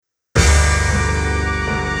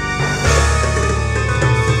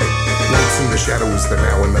foes, they're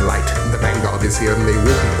now in the light. The vanguard is here and they will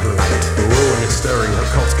be polite. The ruin is stirring, her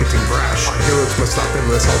cult's getting brash. Our heroes must stop them,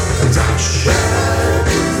 this all becomes ash.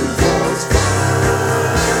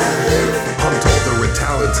 Hunt all the red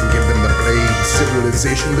talents and give them the blade.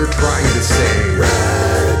 Civilization they're trying to save.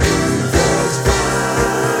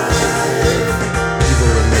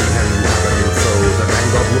 Evil and mayhem, you have a new foe. The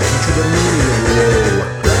vanguard will teach you the meaning of woe.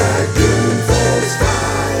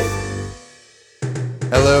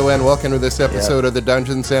 Hello and welcome to this episode of the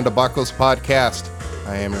Dungeons and Debacles podcast.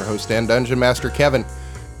 I am your host and Dungeon Master Kevin.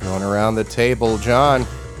 Going around the table, John.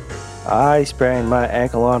 I sprained my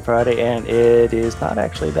ankle on Friday and it is not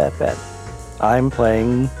actually that bad. I'm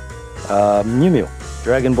playing Mew Mew,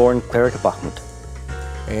 Dragonborn Cleric of Bakhmut.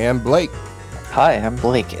 And Blake. Hi, I'm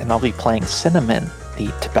Blake, and I'll be playing Cinnamon, the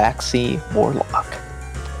Tabaxi Warlock.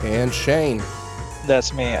 And Shane.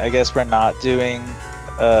 That's me. I guess we're not doing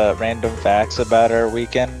random facts about our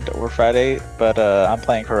weekend or Friday, but I'm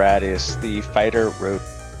playing Heradius, the Fighter Rogue.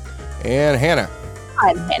 And Hannah.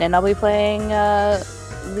 I'm Hannah, and I'll be playing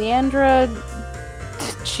Leandra...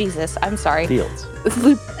 Jesus, I'm sorry. Fields.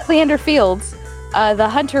 Leander Fields, the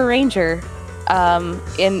Hunter Ranger.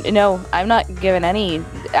 No, I'm not giving any...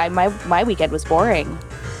 My weekend was boring.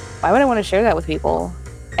 Why would I want to share that with people?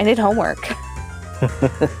 I did homework.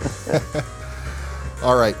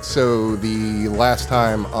 All right, so the last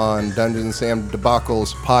time on Dungeons and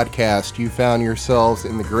Debacles podcast, you found yourselves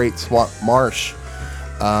in the Great Swamp Marsh.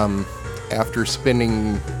 After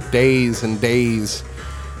spending days and days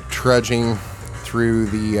trudging through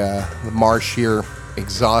the marsh here,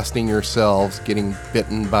 exhausting yourselves, getting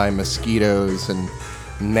bitten by mosquitoes and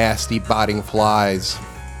nasty biting flies,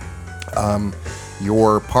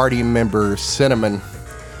 your party member, Cinnamon,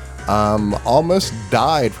 almost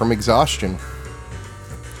died from exhaustion.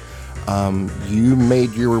 You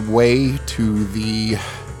made your way to the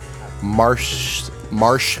marsh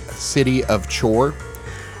city of Chor,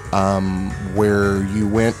 where you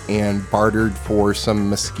went and bartered for some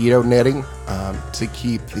mosquito netting to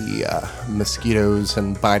keep the mosquitoes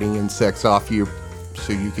and biting insects off you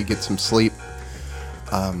so you could get some sleep.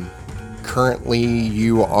 Currently,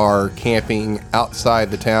 you are camping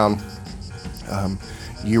outside the town.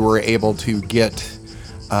 You were able to get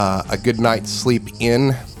a good night's sleep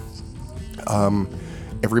in.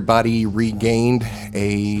 Everybody regained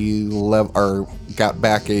a level, or got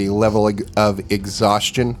back a level of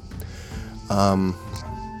exhaustion.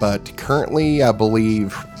 But currently, I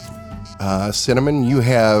believe, Cinnamon, you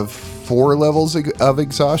have 4 levels of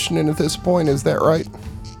exhaustion at this point. Is that right?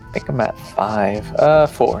 I think I'm at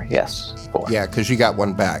 5. 4, yes. 4. Yeah, because you got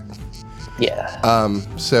one back. Yeah.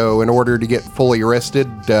 So in order to get fully rested,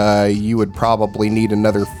 you would probably need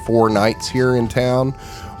another 4 nights here in town,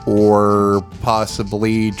 or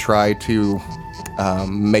possibly try to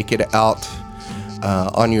make it out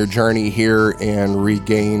on your journey here and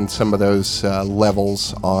regain some of those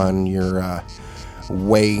levels on your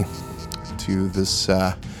way to this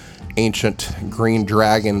ancient green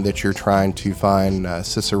dragon that you're trying to find,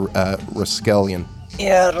 Raskelion.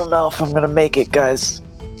 Yeah, I don't know if I'm going to make it, guys.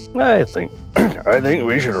 I think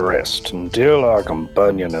we should rest until our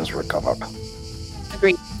companion is recovered.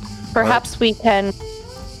 Agreed. Perhaps we can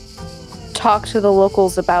talk to the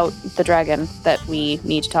locals about the dragon that we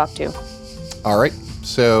need to talk to. All right.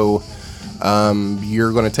 So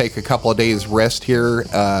you're going to take a couple of days rest here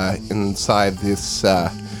inside this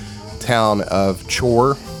town of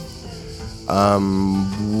Chor.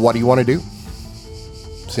 What do you want to do?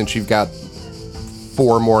 Since you've got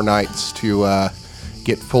 4 more nights to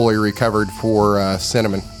get fully recovered for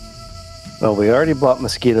Cinnamon. Well, we already bought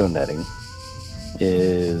mosquito netting.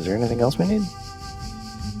 Is there anything else we need?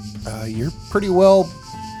 You're pretty well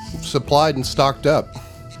supplied and stocked up.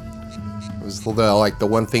 It was the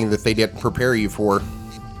one thing that they didn't prepare you for.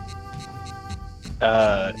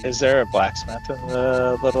 Is there a blacksmith in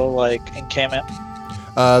the little, encampment?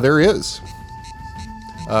 There is.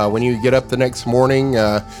 When you get up the next morning,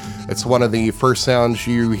 it's one of the first sounds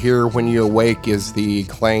you hear when you awake is the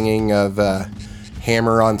clanging of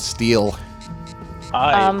hammer on steel.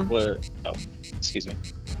 Excuse me.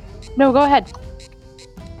 No, go ahead.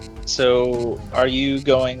 So, are you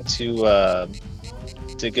going to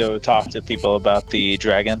go talk to people about the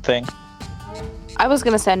dragon thing? I was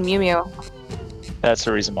going to send Mew Mew. That's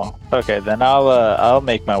reasonable. Okay, then I'll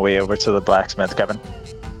make my way over to the blacksmith, Kevin.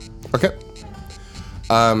 Okay.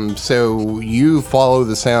 So you follow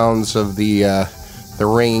the sounds of the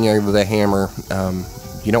ringing of the hammer.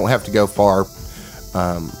 You don't have to go far.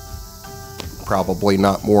 Probably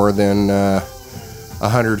not more than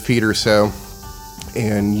 100 feet or so.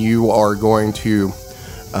 And you are going to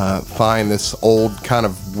find this old kind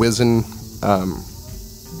of wizened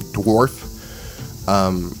dwarf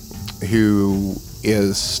who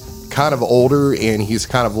is kind of older, and he's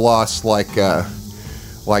kind of lost like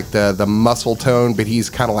the muscle tone, but he's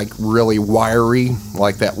kind of like really wiry,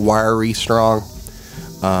 like that wiry strong.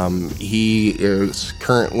 He is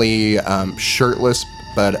currently shirtless,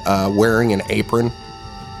 but wearing an apron,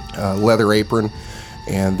 leather apron,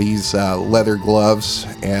 and these leather gloves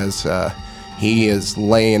as he is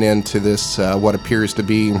laying into this what appears to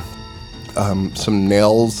be some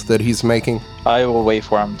nails that he's making. I will wait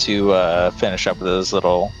for him to finish up with his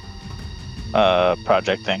little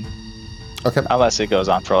project thing. Okay. Unless it goes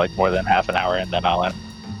on for like more than half an hour, and then I'll end.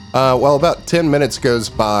 Well, about 10 minutes goes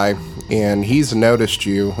by, and he's noticed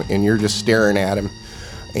you, and you're just staring at him.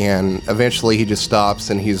 And eventually he just stops,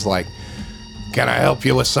 and he's like, "Can I help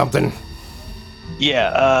you with something?"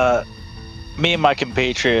 Yeah, me and my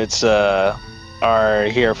compatriots are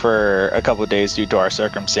here for a couple of days due to our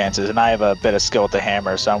circumstances, and I have a bit of skill with the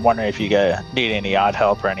hammer, so I'm wondering if you guys need any odd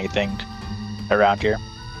help or anything around here.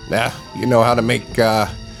 Yeah, you know how to make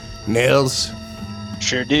nails?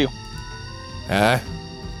 Sure do.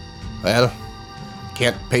 Well,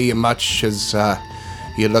 can't pay you much, as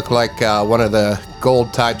you look like one of the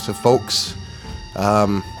gold types of folks.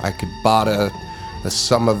 I could borrow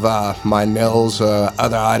some of my nails or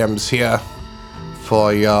other items here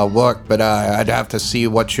for your work, but I'd have to see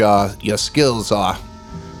what your skills are.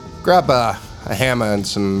 Grab a hammer and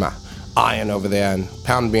some iron over there and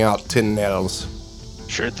pound me out 10 nails.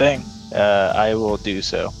 Sure thing. I will do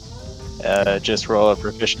so. Just roll a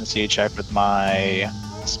proficiency check with my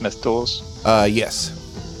smith tools. Yes.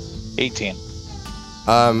 18.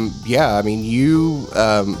 Yeah, I mean, you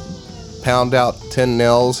pound out 10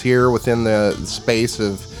 nails here within the space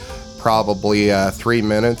of probably 3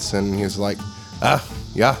 minutes, and he's like,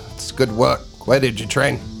 yeah, it's good work. Where did you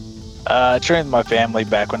train? I trained with my family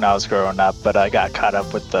back when I was growing up, but I got caught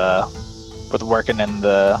up with working in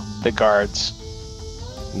the guards.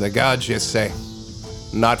 The guards, you say?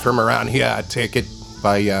 Not from around here, I take it,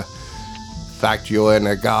 by fact you're in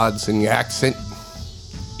the guards in your accent?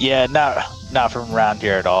 Yeah, not from around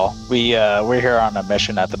here at all. We're here on a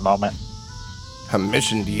mission at the moment. A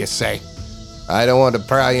mission, do you say? I don't want to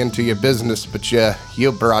pry into your business, but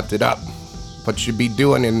you brought it up. What you be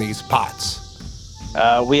doing in these pots?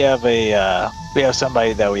 We have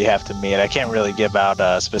somebody that we have to meet. I can't really give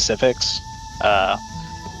out specifics,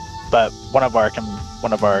 but one of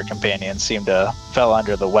our companions seemed to fell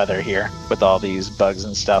under the weather here with all these bugs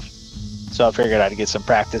and stuff. So I figured I'd get some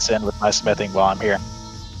practice in with my smithing while I'm here.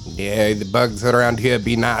 Yeah, the bugs around here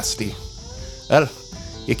be nasty. Well,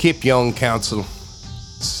 you keep your own counsel.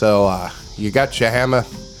 So, you got your hammer.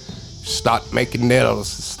 Start making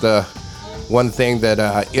nails. It's the one thing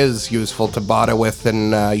that is useful to barter with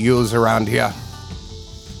and use around here.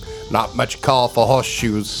 Not much call for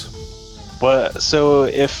horseshoes. So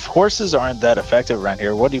if horses aren't that effective around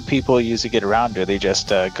here, what do people use to get around? Do they just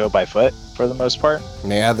go by foot for the most part?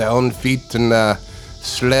 Yeah, their own feet and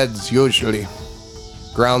sleds usually.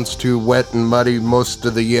 Ground's too wet and muddy most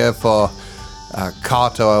of the year for a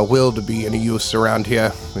cart or a wheel to be any use around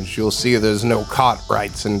here. As you'll see, there's no cart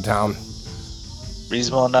rights in town.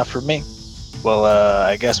 Reasonable enough for me. Well,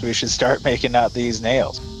 I guess we should start making out these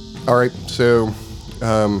nails. All right, so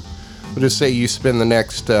we'll just say you spend the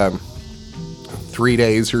next 3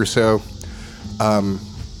 days or so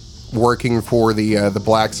working for the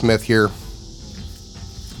blacksmith here,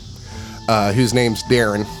 whose name's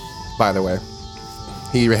Darren, by the way.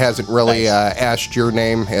 He hasn't really asked your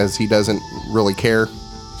name, as he doesn't really care,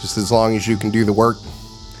 just as long as you can do the work.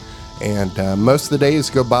 And most of the days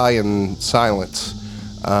go by in silence.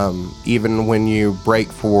 Even when you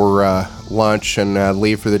break for lunch and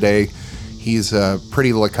leave for the day, he's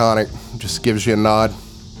pretty laconic, just gives you a nod.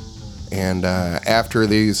 And after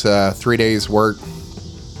these 3 days' work,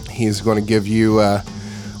 he's going to give you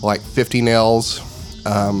like 50 nails,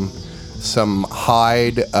 some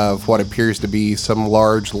hide of what appears to be some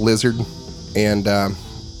large lizard, and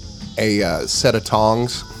a set of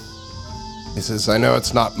tongs. He says, "I know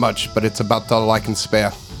it's not much, but it's about all I can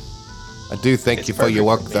spare. I do thank you for your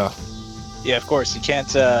work, though." Yeah, of course. You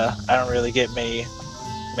can't. I don't really get many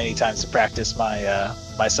times to practice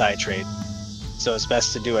my side trade, so it's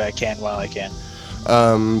best to do what I can while I can.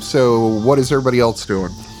 So what is everybody else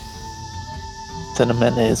doing?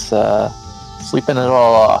 Cinnamon is sleeping it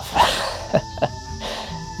all off.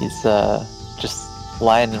 He's just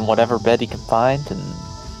lying in whatever bed he can find and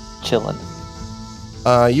chilling.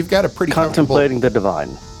 You've got a pretty Contemplating the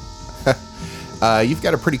divine. You've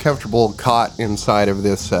got a pretty comfortable cot inside of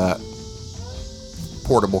this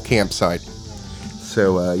portable campsite,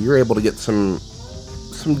 so you're able to get some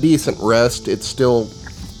some decent rest. It's still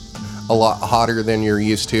a lot hotter than you're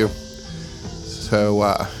used to. So,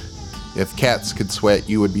 if cats could sweat,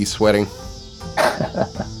 you would be sweating.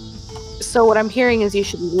 So what I'm hearing is you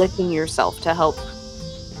should be licking yourself to help,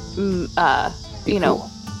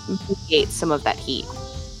 mitigate some of that heat.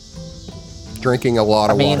 Drinking a lot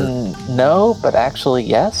of water. No, but actually,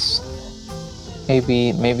 yes.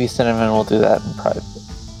 Maybe Cinnamon will do that in private.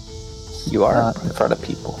 You are Not in front of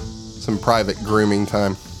people. Some private grooming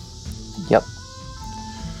time. Yep.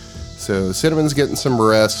 So Cinnamon's getting some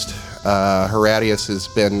rest. Heradius has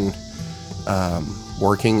been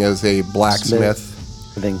working as a blacksmith.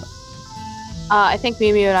 I think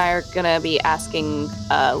Mimi and I are gonna be asking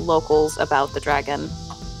locals about the dragon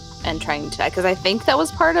and trying to, because I think that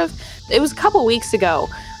was part of. It was a couple weeks ago,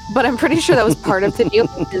 but I'm pretty sure that was part of the deal.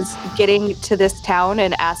 Is getting to this town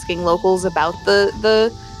and asking locals about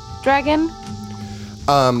the dragon.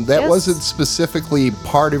 That Yes. wasn't specifically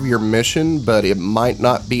part of your mission, but it might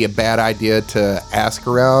not be a bad idea to ask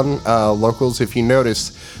around locals. If you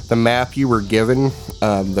notice, the map you were given,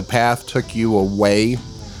 the path took you away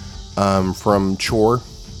from Chore.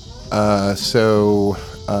 So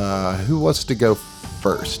who wants to go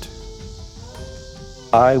first?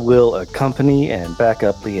 I will accompany and back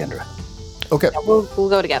up Leandra. Okay. We'll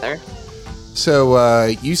go together. So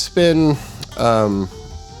you spend, the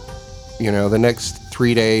next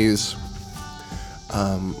 3 days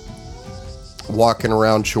walking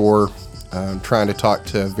around Chore, trying to talk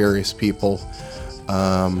to various people.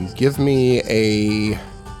 Give me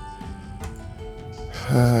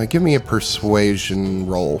a persuasion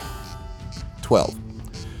roll. 12.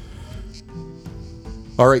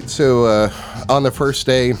 All right. So on the first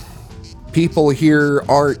day, people here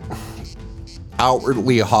aren't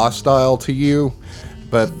outwardly hostile to you,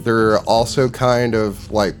 but they're also kind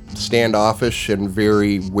of like standoffish and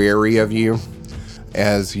very wary of you,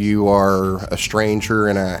 as you are a stranger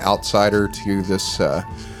and an outsider to this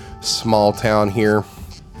small town here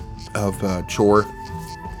of Chore.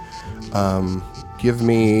 Give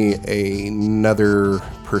me another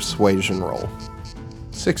persuasion roll.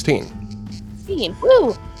 16.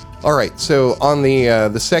 Woo! All right, so on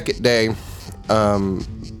the second day,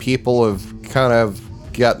 people have kind of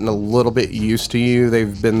gotten a little bit used to you.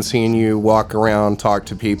 They've been seeing you walk around, talk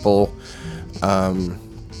to people.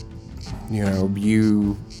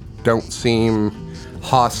 You don't seem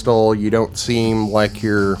hostile. You don't seem like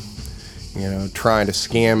you're, trying to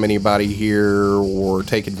scam anybody here or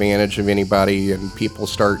take advantage of anybody. And people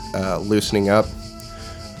start loosening up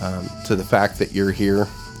to the fact that you're here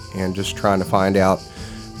and just trying to find out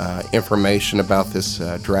information about this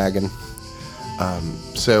dragon.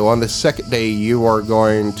 So on the second day, you are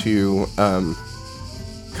going to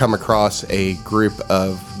come across a group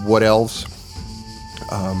of wood elves,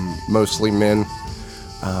 mostly men,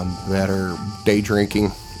 that are day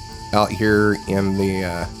drinking out here in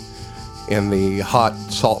the hot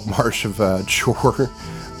salt marsh of Chore.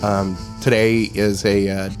 Today is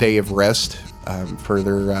a day of rest for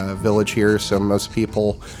their village here, so most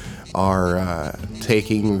people are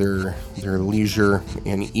taking their leisure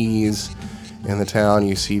and ease in the town.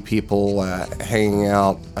 You see people hanging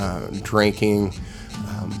out, drinking,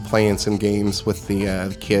 playing some games with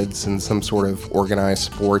the kids in some sort of organized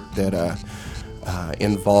sport that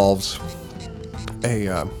involves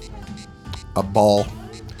a ball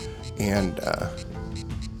and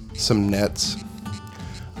some nets.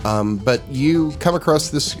 But you come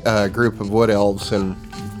across this group of wood elves and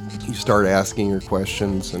you start asking your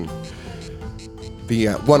questions, and the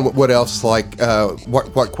what else?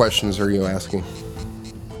 What questions are you asking?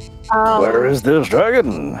 Where is this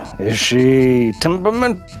dragon? Is she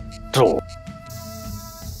temperamental?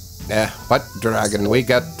 What dragon? We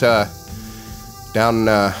got down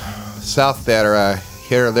south there.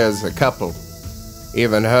 Here, there's a couple.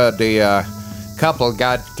 Even heard the couple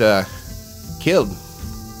got killed.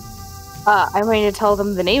 I'm going to tell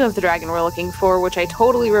them the name of the dragon we're looking for, which I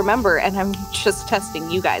totally remember, and I'm just testing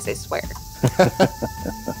you guys, I swear.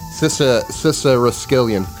 Sissa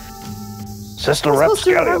Raskillion. Sister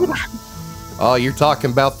Rapscallion. Oh, you're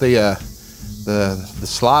talking about the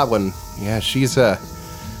sly one. Yeah, she's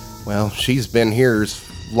been here as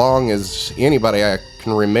long as anybody I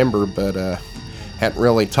can remember, but hadn't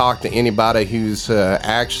really talked to anybody who's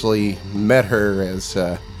actually met her as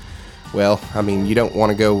you don't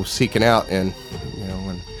want to go seeking out, and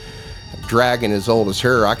when a dragon as old as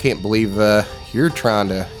her, I can't believe you're trying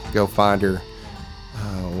to go find her.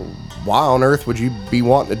 Why on earth would you be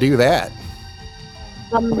wanting to do that?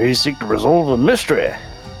 We seek to resolve a mystery.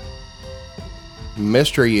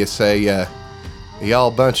 Mystery, you say? Y'all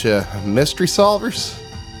a bunch of mystery solvers?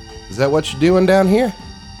 Is that what you're doing down here?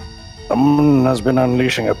 Someone has been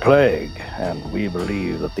unleashing a plague, and we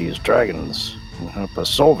believe that these dragons can help us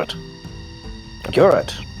solve it. Cure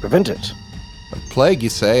it. Prevent it. Plague, you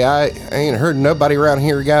say? I ain't heard nobody around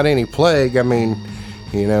here got any plague. I mean,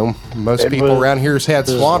 most people around here's had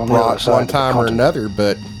swamp rot one time or another,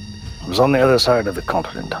 but... It was on the other side of the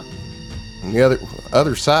continent. On the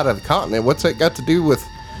other side of the continent? What's that got to do with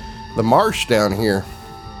the marsh down here?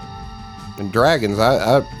 And dragons?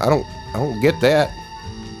 I don't get that.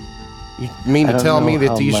 You mean to tell me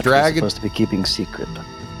that these dragons... supposed to be keeping secret.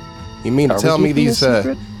 You mean to tell me these... I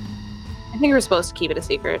think we're supposed to keep it a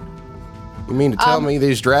secret. You mean to tell me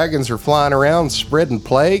these dragons are flying around spreading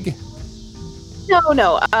plague?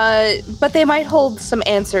 No. But they might hold some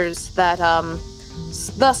answers that,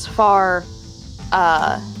 thus far,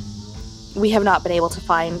 we have not been able to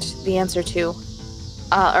find the answer to.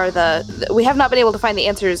 We have not been able to find the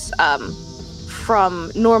answers,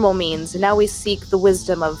 from normal means, and now we seek the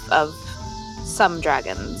wisdom of some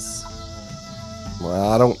dragons. Well,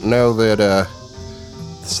 I don't know that,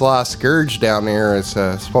 Sly Scourge down there is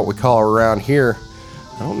what we call her around here.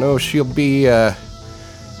 I don't know if she'll be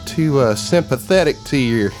too sympathetic to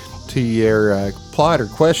your plight or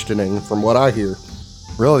questioning, from what I hear.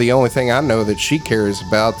 Really, the only thing I know that she cares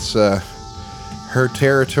about's her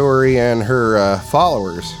territory and her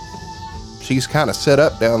followers. She's kind of set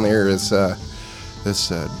up down there as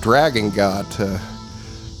this dragon god to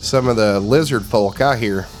some of the lizard folk I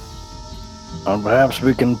hear. And perhaps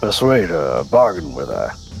we can persuade her, bargain with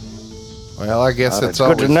her. Well, I guess it's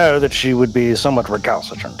good to know that she would be somewhat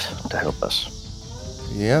recalcitrant to help us.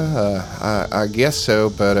 Yeah, I guess so,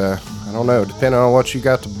 but I don't know. Depending on what you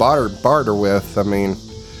got to barter with, I mean,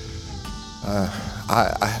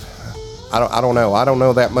 I don't know. I don't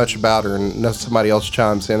know that much about her, and somebody else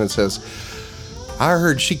chimes in and says, I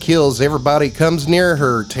heard she kills everybody comes near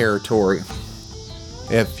her territory.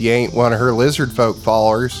 If you ain't one of her lizard folk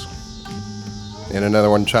followers. And another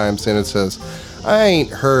one chimes in and says, I ain't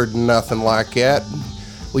heard nothing like that.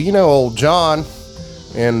 Well, old John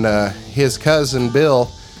and his cousin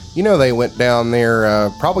Bill, they went down there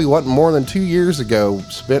probably wasn't more than 2 years ago.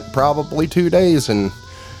 Spent probably 2 days and,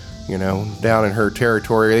 down in her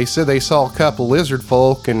territory. They said they saw a couple lizard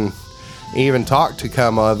folk and even talked to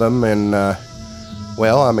some of them. And,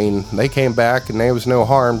 they came back and there was no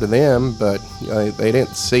harm to them, but they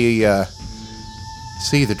didn't see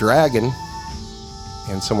the dragon.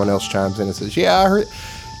 And someone else chimes in and says, yeah, I heard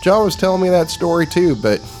John was telling me that story too,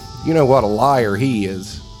 but you know what a liar he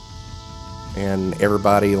is. And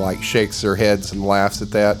everybody shakes their heads and laughs at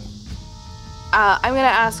that. I'm gonna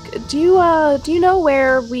ask, do you know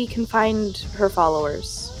where we can find her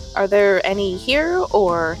followers? Are there any here,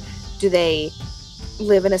 or do they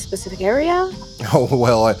live in a specific area? Oh,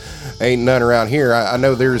 well, ain't none around here. I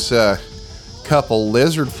know there's a couple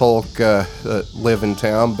lizard folk that live in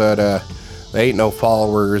town, but they ain't no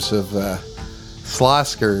followers of Sly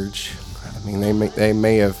Scourge. I mean, they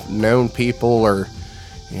may have known people or,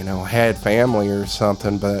 had family or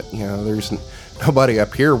something, but, there's nobody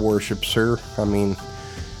up here worships her. I mean,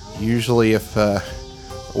 usually if,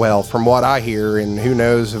 from what I hear, and who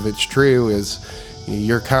knows if it's true, is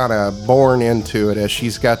you're kind of born into it, as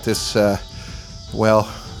she's got this, I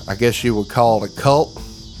guess you would call it a cult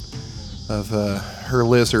of her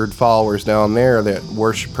lizard followers down there that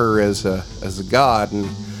worship her as a god, and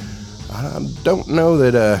I don't know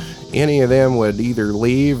that any of them would either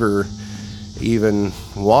leave or even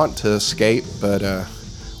want to escape, but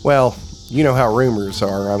you know how rumors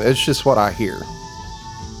are. It's just what I hear.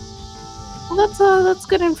 Well, that's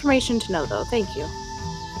good information to know, though. Thank you.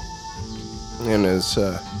 And as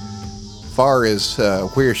far as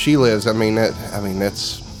where she lives,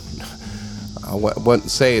 that's. I wouldn't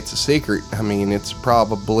say it's a secret. I mean, it's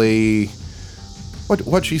probably,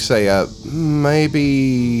 what'd you say,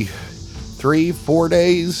 maybe 3-4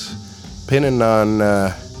 days, depending on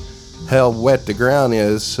how wet the ground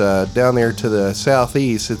is down there to the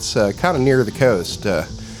southeast. It's kind of near the coast.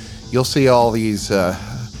 You'll see all these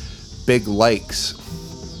big lakes,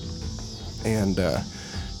 and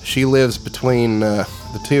she lives between the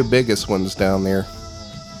two biggest ones down there.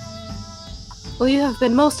 Well, you have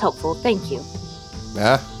been most helpful. Thank you.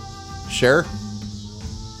 Sure.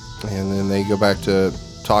 And then they go back to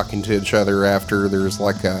talking to each other after there's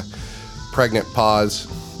a pregnant pause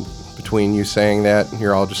between you saying that.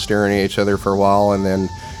 You're all just staring at each other for a while, and then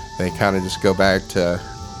they kind of just go back to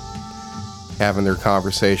having their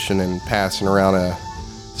conversation and passing around a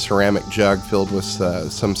ceramic jug filled with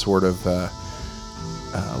some sort of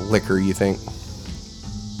liquor, you think.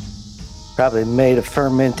 Probably made of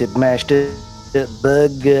fermented mashed up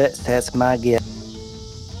bug guts. That's my guess.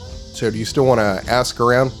 So do you still want to ask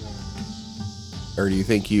around? Or do you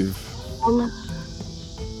think you've...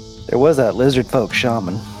 There was that lizard folk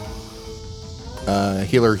shaman.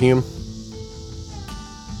 Healer Hume?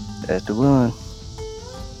 That's the one.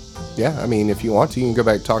 Yeah, I mean, if you want to, you can go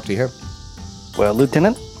back and talk to him. Well,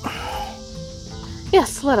 Lieutenant,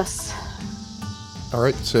 Yes, let us. All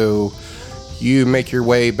right, so you make your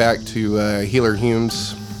way back to Healer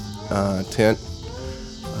Hume's tent.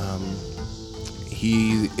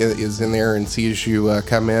 He is in there and sees you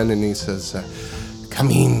come in, and he says,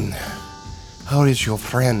 "Come in. How is your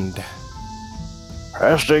friend?"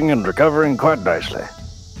 resting and recovering quite nicely.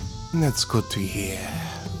 That's good to hear.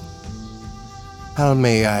 How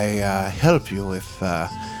may I help you if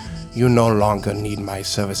you no longer need my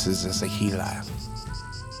services as a healer?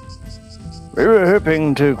 We were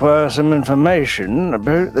hoping to acquire some information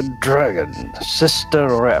about the dragon, Sister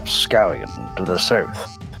Rapscallion, to the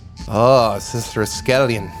south. Oh, Sister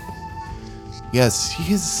Scallion. Yes,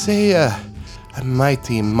 he's a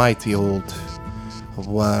mighty, mighty old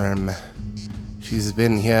worm. She's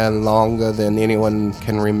been here longer than anyone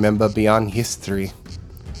can remember beyond history.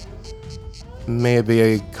 Maybe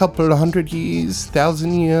a couple 100 years,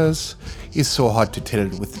 1,000 years. It's so hard to tell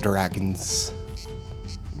with dragons.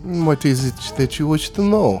 What is it that you wish to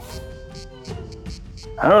know?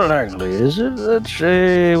 How likely is it that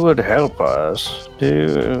she would help us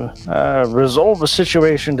to resolve a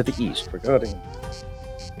situation to the east regarding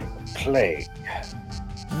plague?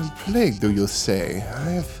 Plague, do you say?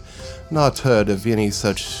 I've not heard of any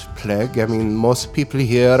such plague. I mean, most people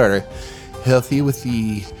here are healthy with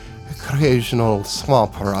the occasional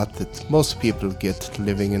swamp rot that most people get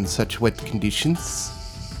living in such wet conditions.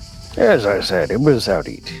 As I said, it was out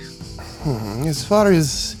east. As far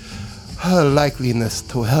as her likeliness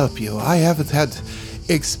to help you, I haven't had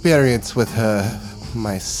experience with her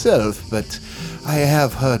myself, but I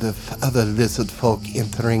have heard of other lizard folk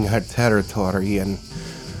entering her territory, and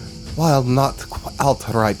while not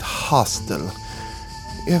outright hostile,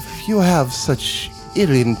 if you have such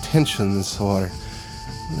ill intentions or,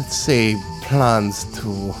 let's say, plans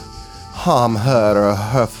to harm her or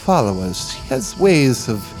her followers, she has ways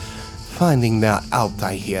of finding that out,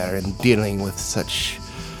 I hear, and dealing with such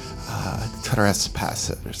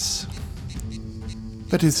trespassers.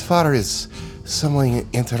 But as far as someone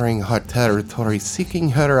entering her territory seeking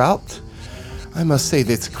her out, I must say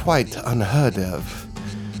that's quite unheard of.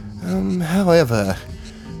 However,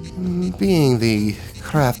 being the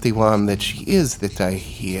crafty one that she is that I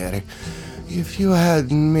hear, if you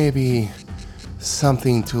had maybe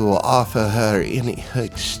something to offer her in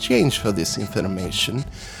exchange for this information,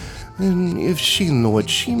 then if she knew it,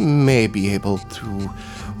 she may be able to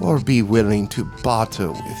or be willing to barter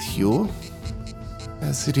with you.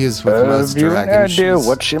 As it is with most Have you any dragons. idea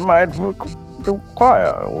what she might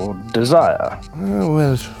require or desire?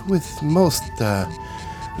 Well, with most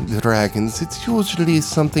dragons, it's usually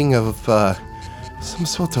something of some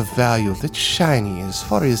sort of value that's shiny, as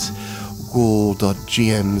far as gold or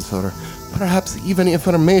gems or perhaps even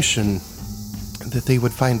information that they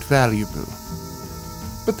would find valuable.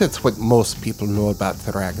 But that's what most people know about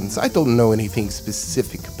dragons. I don't know anything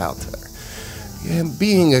specific about her. Yeah,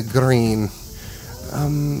 being a green,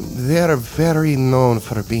 they're very known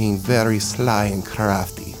for being very sly and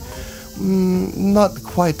crafty. Not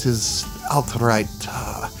quite as outright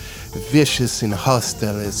vicious and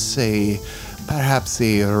hostile as, say, perhaps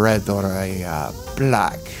a red or a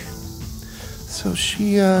black. So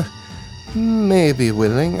she may be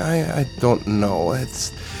willing. I don't know.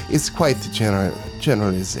 It's quite the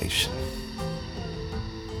generalization.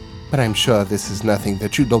 But I'm sure this is nothing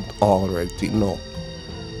that you don't already know.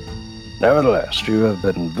 Nevertheless, you have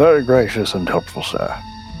been very gracious and helpful, sir.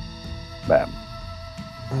 Ma'am.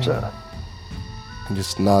 Sir. He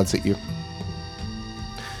just nods at you.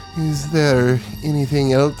 Is there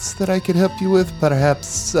anything else that I could help you with?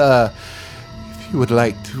 Perhaps, if you would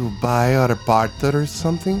like to buy or barter or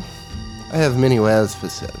something? I have many wares for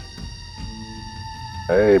sale.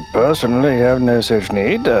 I personally have no such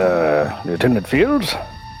need. Lieutenant Fields?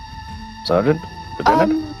 Sergeant?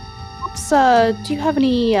 Lieutenant? Perhaps, do you have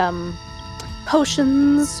any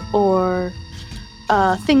potions or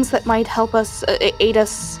things that might help us, aid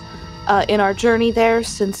us in our journey there,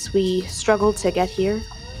 since we struggled to get here?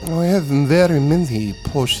 Oh, I have very many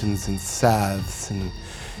potions and salves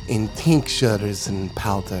and tinctures and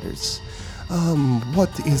powders.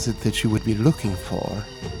 What is it that you would be looking for?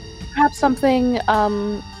 Perhaps something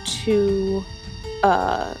to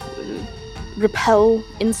repel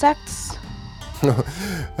insects?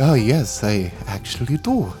 Oh, yes, I actually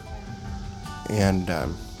do. And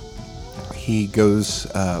he goes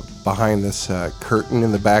behind this curtain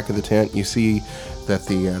in the back of the tent. You see that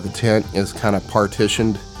the tent is kind of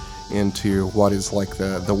partitioned into what is like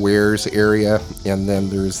the wares area, and then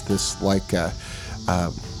there's this like a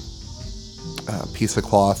piece of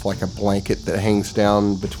cloth, like a blanket that hangs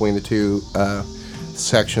down between the two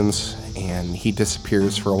sections, and he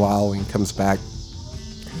disappears for a while and comes back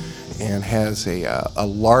and has a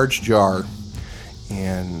large jar,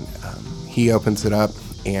 and he opens it up,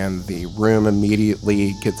 and the room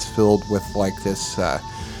immediately gets filled with like this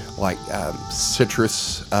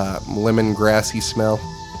citrus lemongrassy smell.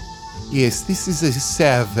 Yes, this is a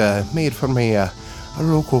salve made from a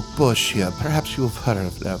local bush here. Perhaps you've heard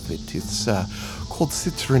of it. It's called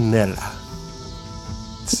citronella.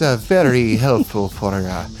 It's very helpful for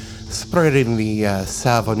spreading the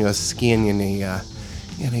salve on your skin in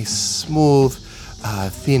a smooth,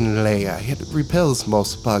 thin layer. It repels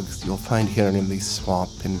most bugs you'll find here in the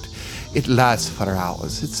swamp, and it lasts for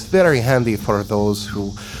hours. It's very handy for those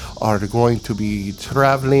who are going to be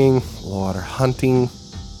traveling or hunting.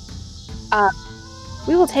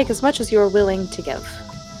 We will take as much as you are willing to give.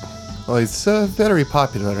 Oh, it's very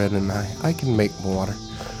popular, and I can make more.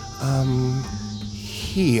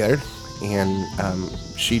 Here, and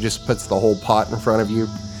she just puts the whole pot in front of you,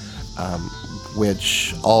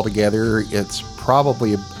 which altogether it's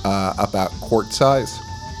probably about quart size.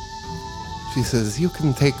 She says, "You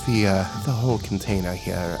can take the whole container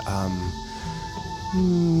here.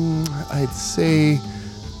 I'd say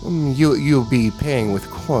you'll be paying with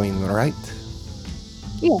coin, right?"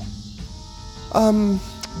 Yeah.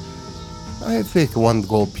 I think 1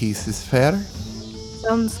 gold piece is fair.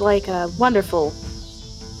 Sounds like a wonderful.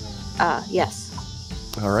 Yes.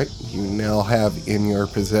 All right, you now have in your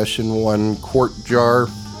possession 1 quart jar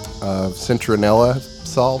of citronella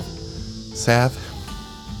salve.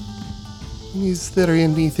 Is there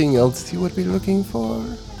anything else you would be looking for?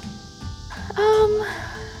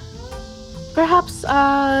 Perhaps,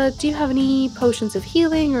 do you have any potions of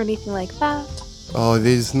healing or anything like that? Oh,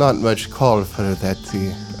 there's not much call for that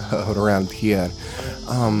around here.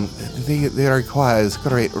 They requires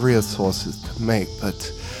great resources to make,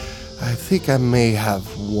 but I think I may have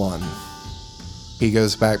 1. He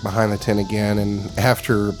goes back behind the tent again, and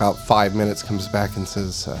after about 5 minutes comes back and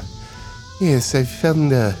says, "Yes, I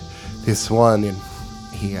found this one," and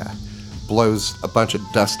he blows a bunch of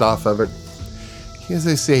dust off of it. As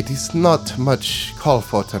I said, it's not much call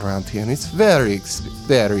for it around here, and it's very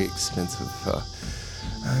expensive.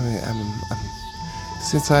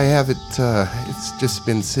 Since I have it, it's just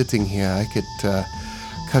been sitting here. I could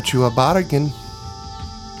cut you a bargain.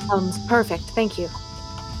 Sounds perfect, thank you.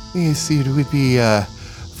 Yes, it would be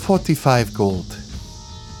 45 gold.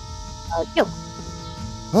 Deal.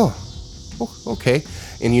 Oh, okay.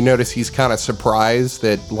 And you notice he's kind of surprised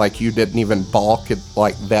that, like, you didn't even balk at,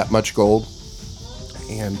 like, that much gold.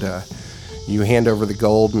 And you hand over the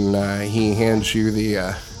gold, and he hands you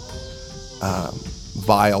the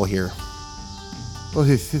vial here. Well,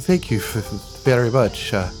 thank you very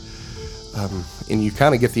much. And you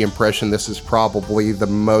kind of get the impression this is probably the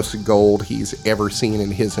most gold he's ever seen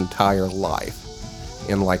in his entire life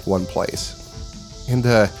in, like, one place. And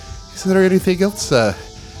is there anything else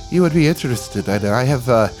you would be interested in? I have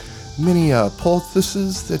many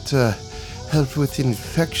poultices that help with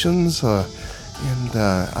infections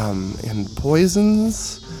and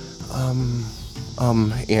poisons.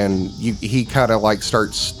 And he kind of like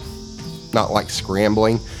starts, not like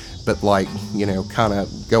scrambling, but like, you know, kind of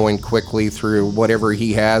going quickly through whatever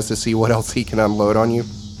he has to see what else he can unload on you.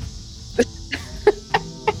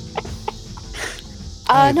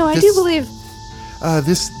 No, I do believe.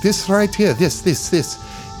 This right here, this.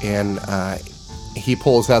 And he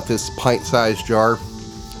pulls out this pint-sized jar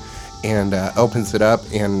and opens it up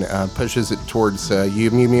and pushes it towards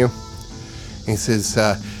you, Mew Mew. And he says,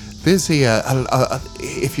 "There's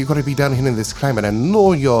if you're going to be down here in this climate, I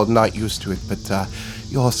know you're not used to it, but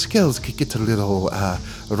your skills could get a little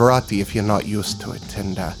rotty if you're not used to it.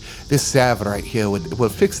 And this salve right here will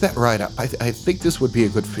fix that right up. I think this would be a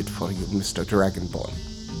good fit for you, Mr. Dragonborn."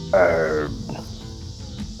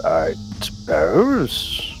 I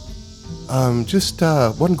suppose. Just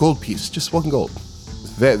 1 gold piece, just 1 gold.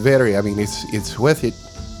 Very, I mean, it's worth it.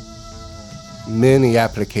 Many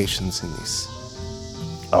applications in this.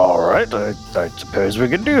 All right, I suppose we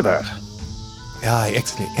can do that.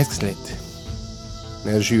 Excellent.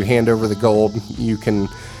 As you hand over the gold,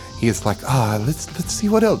 he's like, let's see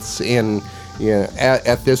what else. And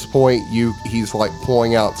at this point, he's like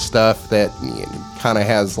pulling out stuff that kind of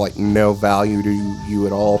has like no value to you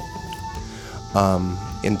at all.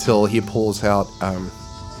 Until he pulls out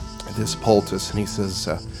this poultice, and he says,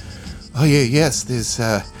 "Oh yeah, yes, there's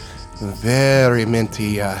very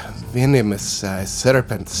many venomous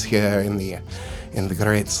serpents here in the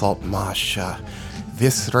Great Salt Marsh.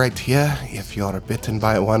 This right here, if you're bitten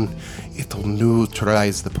by one, it'll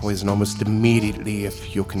neutralize the poison almost immediately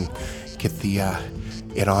if you can get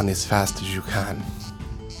it on as fast as you can.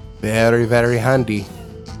 Very, very handy.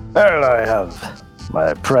 Well, I have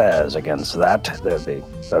my prayers against that. They'll be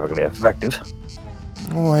perfectly effective.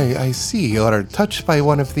 Oh, I see. You're touched by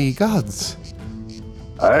one of the gods.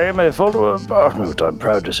 I am a follower of Bahamut, I'm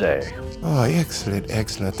proud to say. Oh, excellent,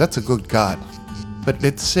 excellent. That's a good god. But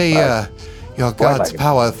let's say your quite god's like it.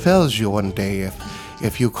 power fails you one day.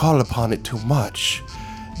 If you call upon it too much,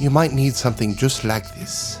 you might need something just like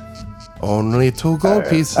this. Only 2 gold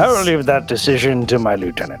pieces. I will leave that decision to my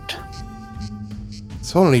lieutenant.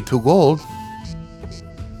 It's only 2 gold.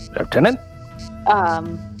 Lieutenant?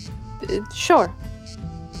 Sure.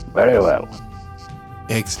 Very well.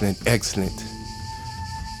 Excellent, excellent.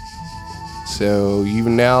 So you've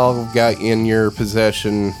now got in your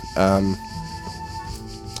possession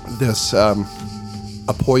this a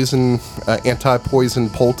poison, anti-poison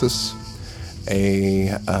poultice,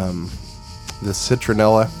 the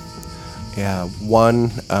citronella,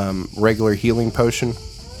 1 regular healing potion,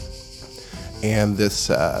 and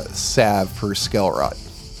this salve for scale rot.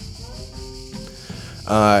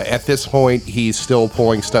 At this point, he's still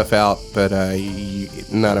pulling stuff out, but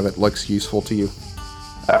none of it looks useful to you.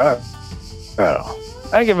 Well,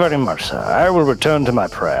 thank you very much, sir. I will return to my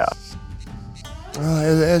prayer.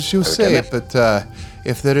 As you say, but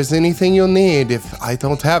if there is anything you need, if I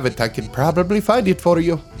don't have it, I could probably find it for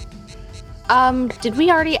you. Did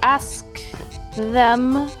we already ask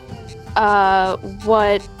them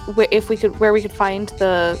where we could find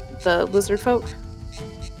the lizard folk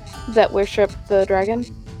that worship the dragon?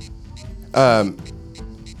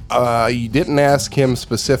 You didn't ask him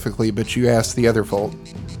specifically, but you asked the other folk.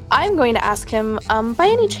 I'm going to ask him, by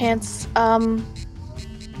any chance,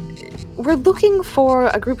 we're looking for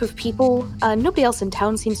a group of people. Nobody else in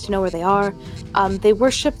town seems to know where they are. They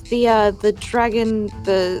worship the dragon,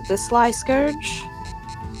 the Sly Scourge.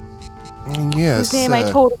 Yes. Whose name I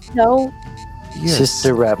told him no. Yes.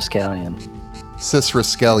 Sister Rapscallion.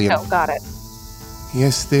 Sisraskellion. Oh, got it.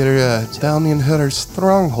 Yes, they're down in her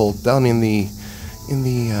stronghold, down in the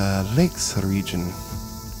lakes region.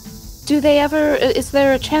 Do they ever? Is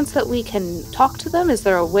there a chance that we can talk to them? Is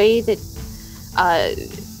there a way that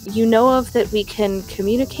you know of that we can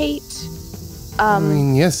communicate? I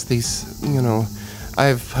mean, yes, these,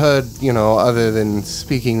 I've heard, other than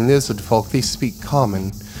speaking lizard folk, they speak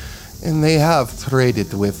common. And they have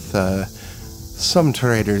traded with some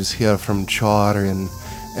traders here from Char and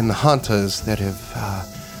hunters that have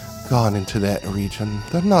gone into that region.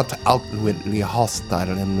 They're not outwardly hostile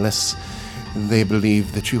unless they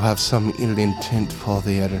believe that you have some ill intent for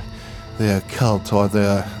their cult or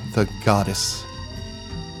the goddess.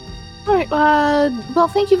 All right. Well,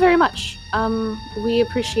 thank you very much. We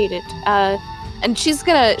appreciate it. And she's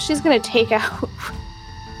gonna take out.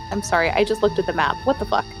 I'm sorry. I just looked at the map. What the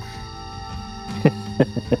fuck?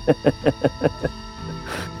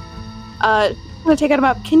 I'm gonna take out a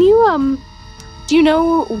map. Can you do you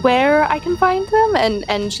know where I can find them?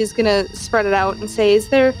 And she's gonna spread it out and say,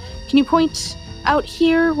 can you point out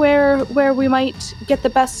here where we might get the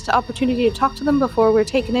best opportunity to talk to them before we're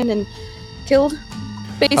taken in and killed,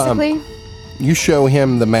 basically? You show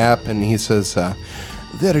him the map and he says,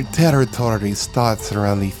 their territory starts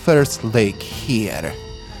around the first lake here.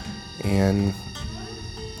 And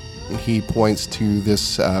he points to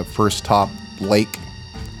this first top lake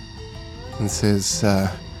and says,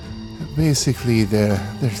 basically their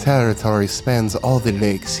territory spans all the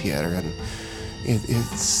lakes here, and it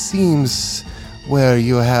seems where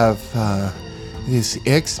you have this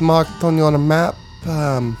X marked on your map,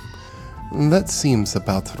 that seems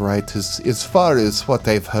about right as far as what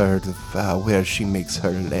I've heard of where she makes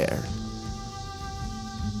her lair.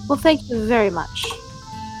 Well, thank you very much.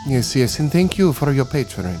 Yes, and thank you for your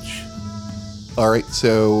patronage. Alright,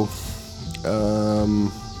 so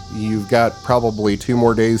you've got probably 2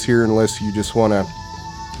 more days here unless you just want to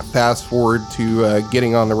fast forward to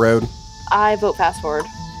getting on the road. I vote fast forward.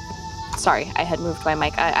 Sorry, I had moved my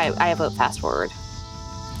mic. I vote fast forward.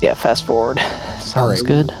 Yeah, fast forward. Sounds Alright.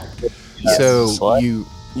 good. So you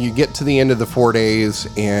get to the end of the 4 days,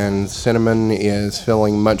 and Cinnamon is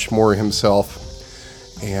feeling much more himself.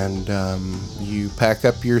 And you pack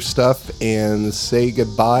up your stuff and say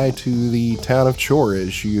goodbye to the town of Chor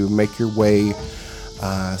as you make your way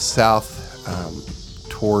south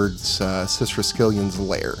towards Sisraskillion's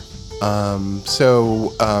lair.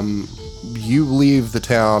 So you leave the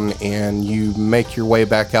town and you make your way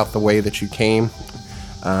back out the way that you came.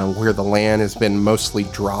 where the land has been mostly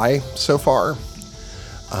dry so far.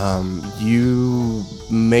 You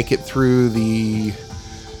make it through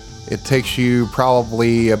it takes you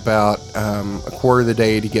probably about a quarter of the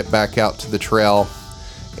day to get back out to the trail,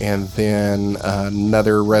 and then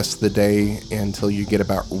another rest of the day until you get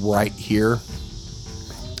about right here.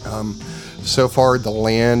 So far, the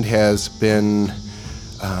land has been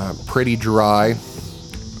pretty dry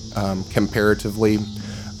comparatively.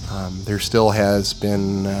 There still has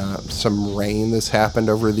been some rain that's happened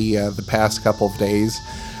over the past couple of days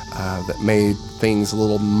that made things a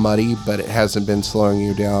little muddy, but it hasn't been slowing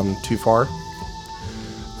you down too far.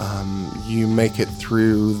 You make it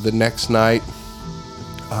through the next night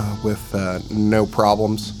with no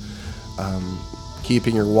problems.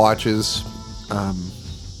 Keeping your watches.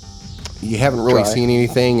 You haven't really seen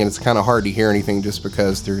anything, and it's kind of hard to hear anything just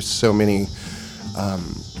because there's so many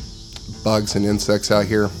bugs and insects out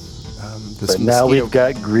here. But now we've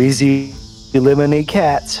got greasy, lemony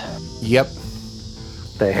cats. Yep.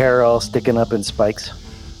 The hair all sticking up in spikes.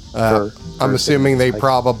 I'm assuming they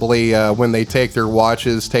probably, when they take their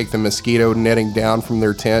watches, take the mosquito netting down from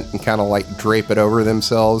their tent and kind of like drape it over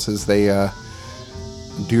themselves as they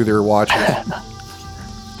do their watches.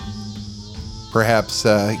 Perhaps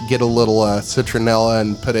get a little citronella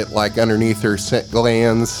and put it like underneath their scent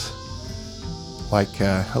glands, like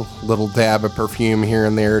a little dab of perfume here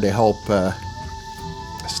and there to help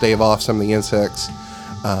stave off some of the insects.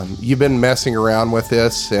 You've been messing around with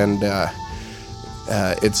this, and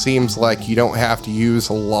it seems like you don't have to use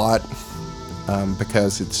a lot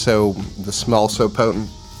because the smell's so potent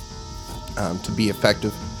to be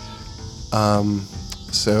effective.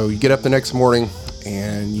 So you get up the next morning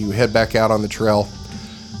and you head back out on the trail.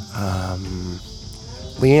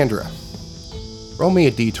 Leandra, roll me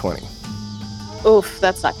a d20. Oof,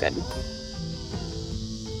 that's not good.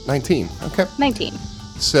 19. Okay. 19.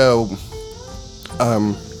 So,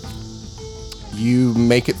 you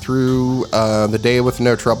make it through the day with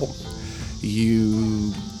no trouble.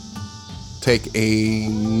 You take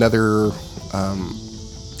another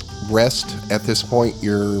rest. At this point,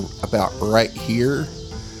 you're about right here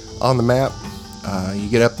on the map. You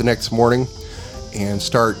get up the next morning and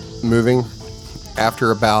start moving. After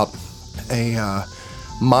about a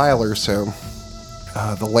mile or so,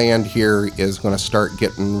 the land here is going to start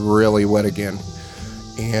getting really wet again.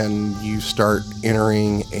 And you start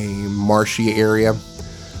entering a marshy area.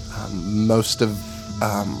 Most of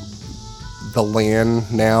the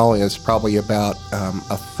land now is probably about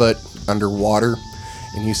a foot underwater.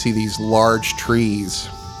 And you see these large trees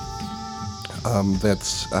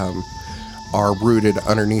are rooted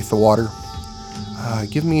underneath the water.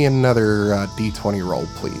 Give me another d20 roll,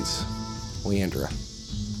 please, Leandra.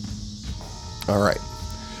 All right.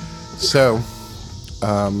 So,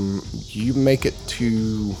 you make it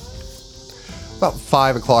to about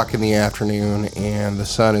 5 o'clock in the afternoon, and the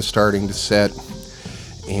sun is starting to set,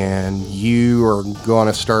 and you are going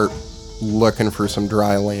to start looking for some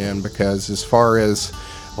dry land, because as far as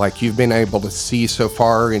like you've been able to see so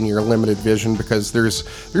far in your limited vision, because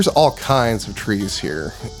there's all kinds of trees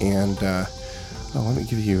here, and let me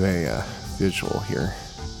give you a visual here.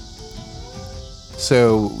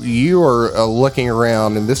 So you are looking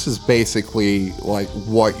around, and this is basically like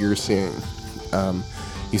what you're seeing.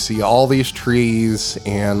 You see all these trees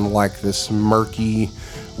and like this murky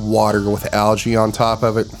water with algae on top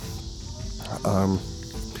of it.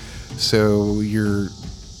 So you're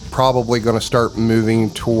probably going to start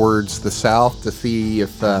moving towards the south to see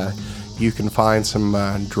if you can find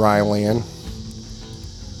some dry land.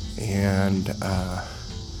 And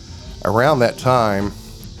around that time,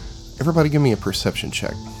 everybody give me a perception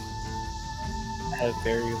check. I have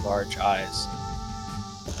very large eyes.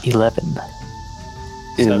 11.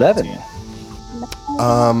 11. 17.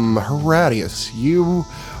 Heradius, you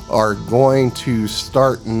are going to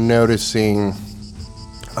start noticing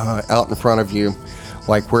out in front of you,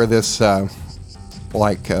 like where this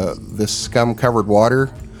scum-covered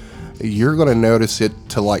water, you're going to notice it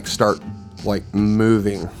to like start like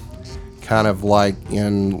moving, kind of like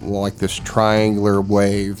in like this triangular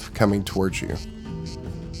wave coming towards you.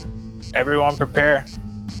 Everyone prepare.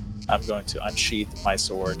 I'm going to unsheath my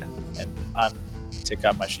sword and take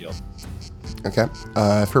out my shield. Okay.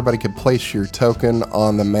 If everybody could place your token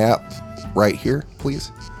on the map right here,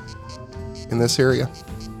 please, in this area.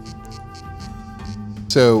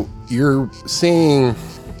 So you're seeing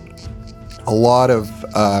a lot of,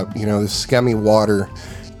 this scummy water,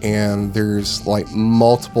 and there's like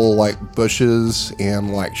multiple like bushes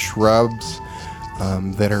and like shrubs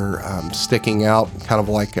that are sticking out, kind of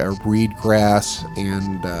like a reed grass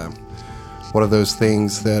and one of those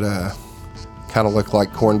things that kind of look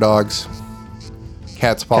like corn dogs.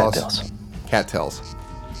 Cat's paws. Cattails. Cattails.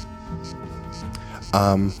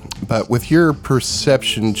 But with your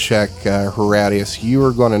perception check, Horatius, you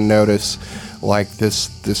are going to notice like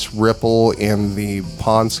this ripple in the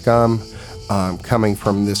pond scum coming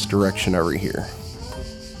from this direction over here.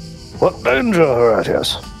 What danger,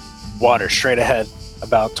 Horatius? Water straight ahead,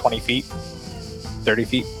 about 20 feet, 30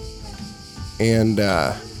 feet. And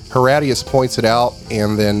Horatius points it out,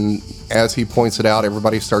 and then as he points it out,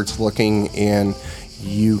 everybody starts looking, and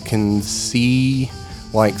you can see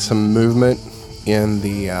like some movement in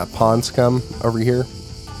the pond scum over here.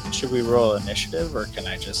 Should we roll initiative, or can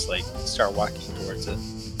I just like start walking towards it?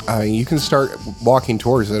 You can start walking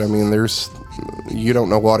towards it. I mean, you don't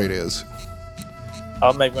know what it is.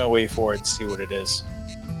 I'll make my way forward, see what it is.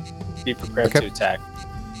 Be prepared Okay. to attack.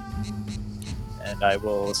 And I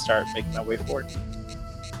will start making my way forward.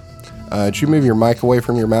 Did you move your mic away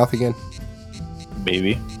from your mouth again?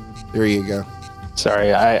 Maybe. There you go.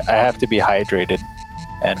 Sorry, I have to be hydrated,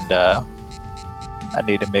 and I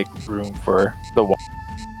need to make room for the water.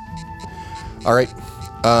 All right.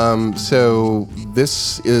 So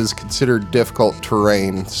this is considered difficult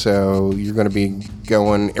terrain. So you're going to be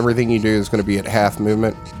going. Everything you do is going to be at half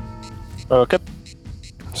movement. Okay.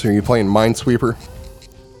 So you're playing Minesweeper.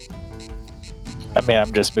 I mean,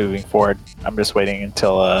 I'm just moving forward. I'm just waiting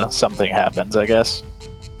until something happens, I guess.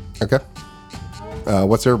 Okay.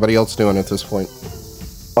 What's everybody else doing at this point?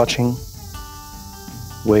 Watching.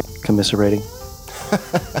 Wait, commiserating.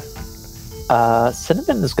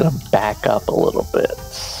 Cinnamon is gonna back up a little bit.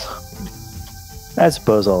 I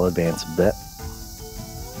suppose I'll advance a bit.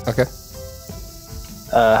 Okay.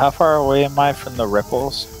 How far away am I from the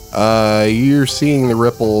ripples? You're seeing the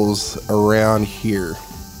ripples around here.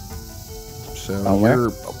 So Oh, where?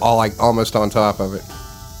 you're almost on top of it.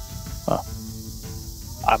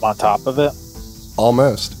 I'm on top of it.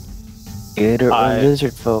 Almost. Gator or I-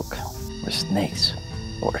 lizard folk, or snakes,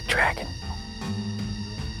 or a dragon.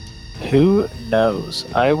 Who knows?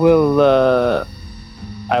 I will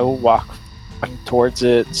walk towards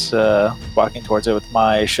it. Walking towards it with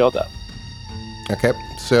my shield up. Okay.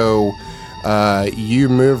 So you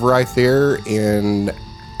move right there, and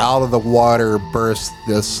out of the water bursts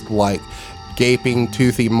this like gaping,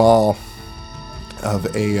 toothy maw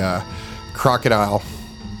of a crocodile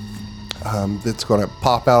that's going to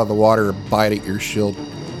pop out of the water and bite at your shield.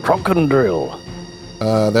 Crocodile.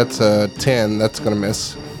 That's a 10. That's going to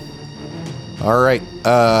miss. All right.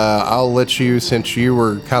 I'll let you, since you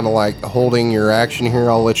were kind of like holding your action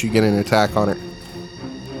here, I'll let you get an attack on it.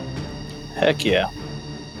 Heck yeah.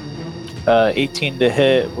 18 to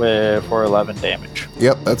hit for 11 damage.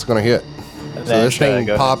 Yep, that's going to hit. And So this should I thing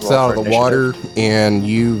go ahead and pops roll out for of the initiative? water, and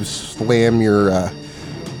you slam your.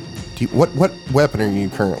 What weapon are you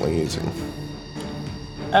currently using?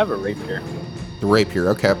 I have a rapier. The rapier.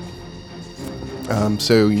 Okay.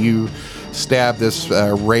 So you stab this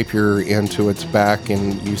rapier into its back,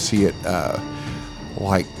 and you see it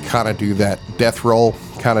like kind of do that death roll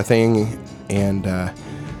kind of thing, and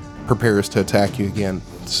prepares to attack you again.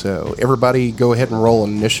 So everybody, go ahead and roll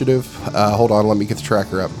initiative. Hold on, let me get the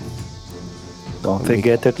tracker up. Don't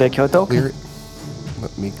forget to click your Clear token. it.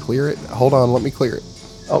 Let me clear it. Hold on, let me clear it.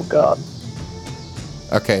 Oh god.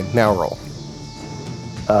 Okay, now roll.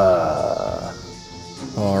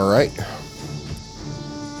 All right.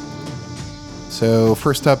 So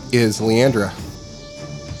first up is Leandra.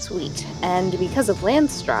 Sweet. And because of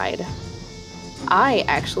Landstride, I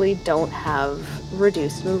actually don't have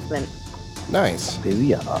reduced movement. Nice.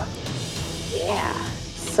 Booyah. Yeah.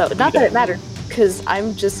 So, not that it mattered, because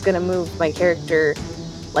I'm just going to move my character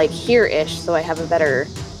like here-ish so I have a better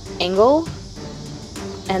angle.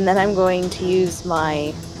 And then I'm going to use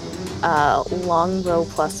my longbow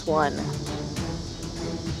 +1.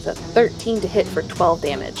 So 13 to hit for 12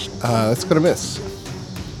 damage. That's gonna miss.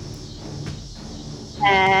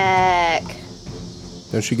 Heck.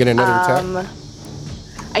 Don't you get another attack?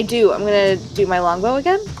 I do. I'm going to do my longbow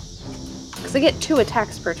again. Because I get 2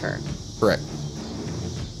 attacks per turn. Correct.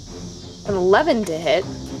 An 11 to hit.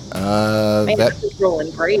 Man, That. this is rolling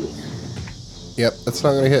great. Yep, that's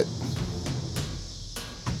not gonna hit.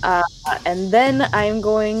 And then I'm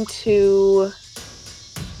going to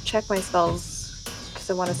check my spells because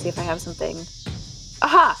I want to see if I have something.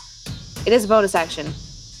 Aha! It is a bonus action.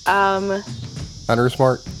 Hunter's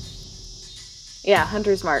mark. Yeah,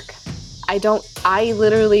 Hunter's Mark. I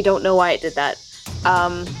literally don't know why it did that.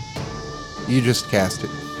 You just cast it.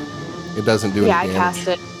 It doesn't do Yeah, I any damage. cast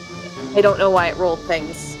it. I don't know why it rolled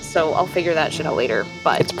things, so I'll figure that shit out later.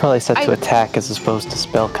 But It's probably set to I- attack as opposed to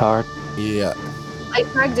spell card. Yeah. I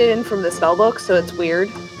dragged it in from the spellbook, so it's weird.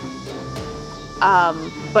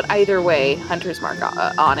 But either way, Hunter's Mark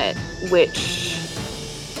on it, which,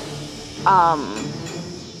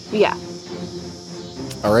 yeah.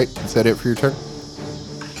 All right, is that it for your turn?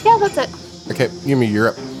 Yeah, that's it. Okay, Yumi, you're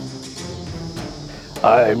up.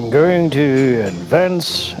 I'm going to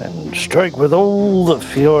advance and strike with all the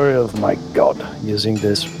fury of my god, using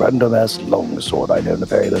this random-ass longsword I know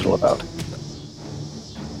very little about.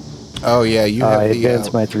 Oh yeah, you have I the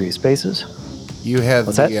advance my 3 spaces. you have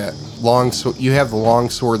What's the that? you have the long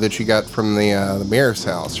sword that you got from the mayor's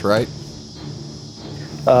house, right?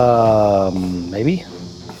 Maybe?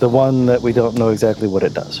 The one that we don't know exactly what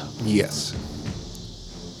it does. Yes.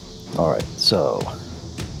 Alright, so...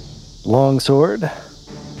 longsword.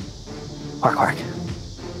 Quack, quack.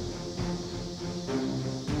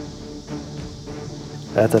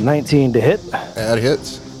 That's a 19 to hit. That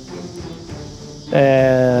hits.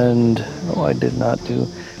 And... oh, I did not do...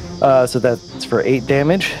 so that's for 8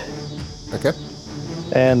 damage. Okay.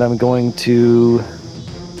 And I'm going to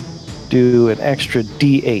do an extra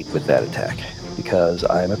D8 with that attack. Because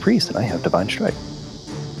I'm a priest and I have Divine Strike.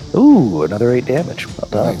 Ooh, another 8 damage. Well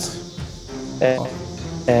done. Nice.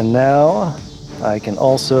 And now I can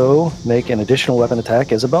also make an additional weapon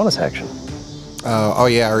attack as a bonus action. Oh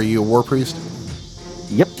yeah, are you a war priest?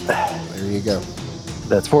 Yep. There you go.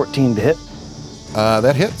 That's 14 to hit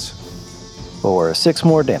That hits. for 6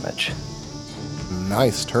 more damage.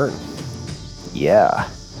 Nice turn. Yeah.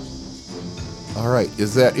 All right,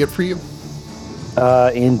 is that it for you?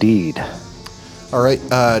 Indeed. All right,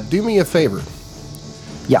 do me a favor.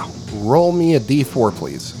 Yeah. Roll me a d4,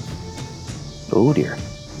 please. Oh dear.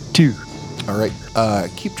 2. All right,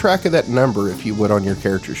 keep track of that number if you would on your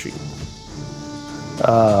character sheet.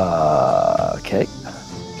 Okay.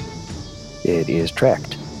 It is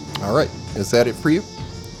tracked. All right, is that it for you?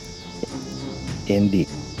 Indeed.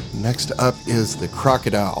 Next up is the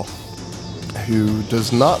crocodile, who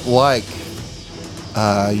does not like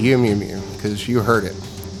Yumimu, because you heard it.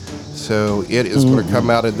 So it is going to come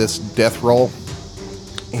out of this death roll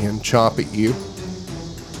and chomp at you.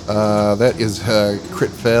 That is crit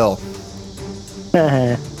fail.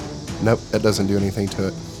 Nope, that doesn't do anything to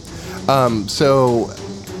it. So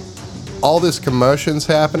all this commotion's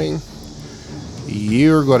happening.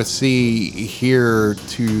 You're going to see here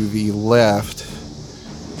to the left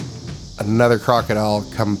another crocodile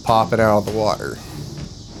come popping out of the water.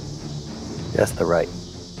 That's the right.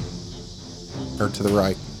 Or to the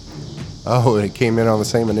right. Oh, it came in on the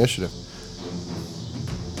same initiative.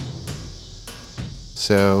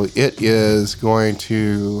 So it is going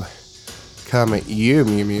to come at you,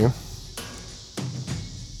 Mew Mew.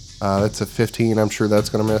 That's a 15. I'm sure that's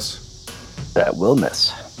going to miss. That will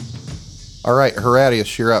miss. All right,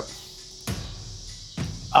 Heradius, you're up.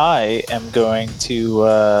 I am going to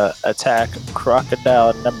attack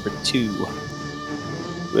crocodile number 2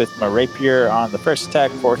 with my rapier on the first attack,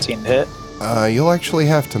 14 to hit. You'll actually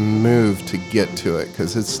have to move to get to it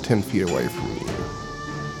because it's 10 feet away from you.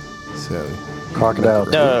 So, Crocodile.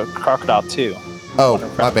 No, crocodile 2. oh,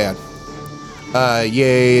 my bad.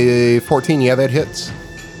 Yay, 14. Yeah, that hits.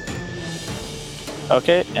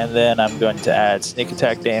 Okay, and then I'm going to add sneak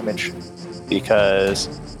attack damage because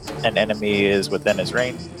an enemy is within his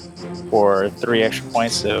range for 3 extra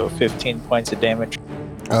points, so 15 points of damage.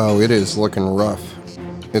 Oh, it is looking rough.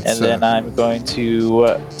 It's, And then I'm going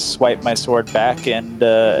to swipe my sword back and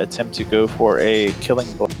attempt to go for a killing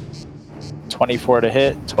blow. 24 to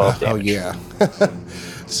hit, 12 damage. oh yeah.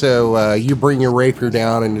 So you bring your rapier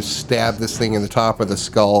down and just stab this thing in the top of the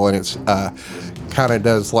skull, and it's kind of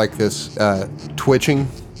does like this twitching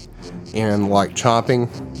and like chomping,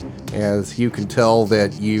 as you can tell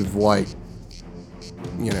that you've like,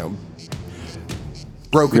 you know,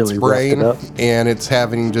 broke Really its brain, roughed it up. and it's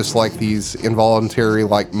having just like these involuntary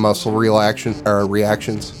like muscle reactions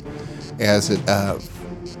as it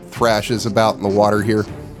thrashes about in the water here.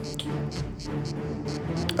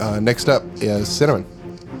 Next up is Cinnamon.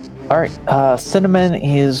 All right, Cinnamon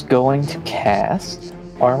is going to cast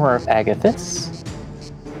Armor of Agathis.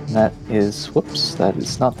 And that is, whoops, that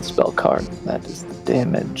is not the spell card. That is the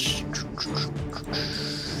damage.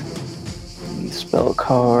 The spell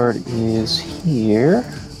card is here.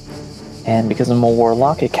 And because I'm a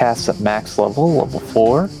warlock, it casts at max level, level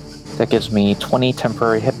 4. That gives me 20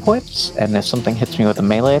 temporary hit points. And if something hits me with a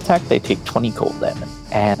melee attack, they take 20 cold damage.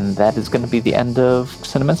 And that is going to be the end of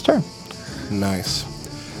Cinnamon's turn. Nice.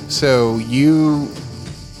 So you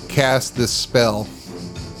cast this spell,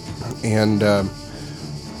 and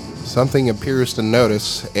something appears to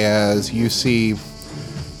notice as you see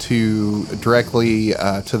to directly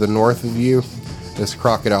to the north of you, this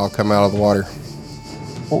crocodile come out of the water.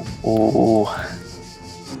 Oh.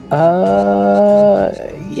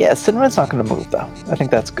 Yeah, Cinnamon's not going to move, though. I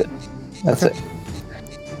think that's good. That's it.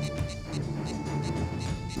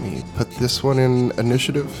 Let me put this one in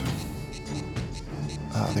initiative.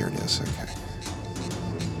 There it is. Okay.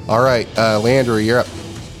 All right, Landry, you're up.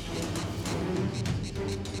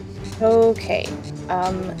 Okay.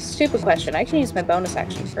 Stupid question. I can use my bonus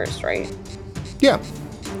action first, right? Yeah.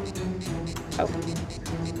 Oh.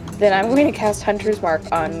 Then I'm going to cast Hunter's Mark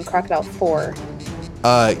on Crocodile 4.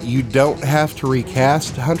 You don't have to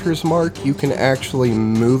recast Hunter's Mark. You can actually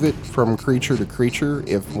move it from creature to creature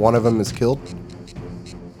if one of them is killed.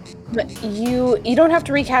 But you don't have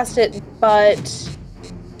to recast it, but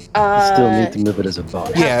You still need to move it as a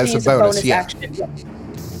bonus. you Yeah, have as to a use bonus, yeah. action.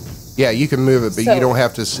 Yeah, you can move it, but So- you don't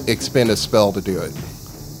have to expend a spell to do it.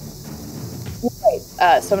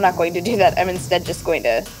 Right. So I'm not going to do that. I'm instead just going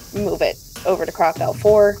to move it over to Crocodile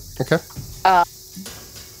 4 Okay.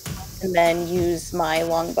 and then use my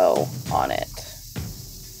longbow on it.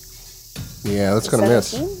 Yeah, that's going to miss.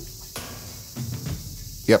 17?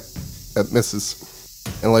 Yep, that misses.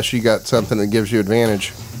 Unless you got something that gives you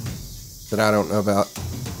advantage that I don't know about.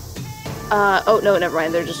 Oh no, never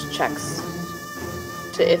mind. They're just checks.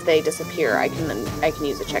 If they disappear, I can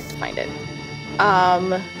use a check to find it.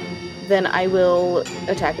 Then I will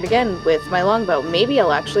attack it again with my longbow. Maybe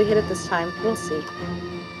I'll actually hit it this time. We'll see.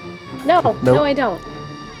 No, I don't.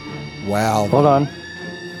 Wow. Hold on.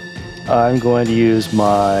 I'm going to use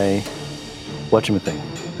my whatchamacthing.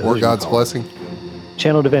 Or God's blessing.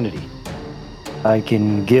 Channel Divinity. I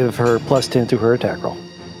can give her +10 to her attack roll.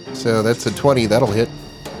 So that's a 20. That'll hit.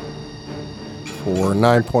 For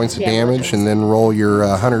 9 points of Yeah, damage, perfect. and then roll your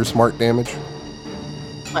Hunter's Mark damage.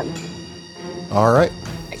 1. All right.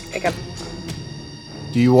 I got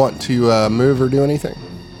Do you want to move or do anything?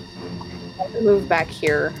 to move back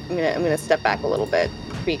here. I'm gonna step back a little bit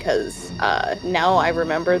because now I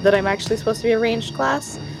remember that I'm actually supposed to be a ranged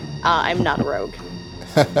class. I'm not a rogue.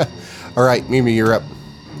 All right, Mimi, you're up.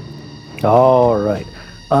 All right.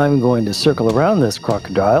 I'm going to circle around this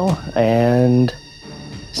crocodile and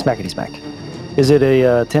smackety smack. Is it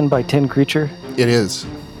a 10 by 10 creature? It is.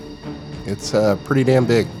 It's pretty damn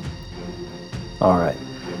big. All right.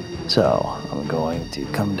 So I'm going to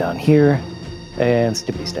come down here and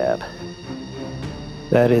stippy stab.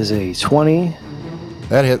 That is a 20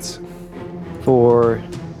 That hits. for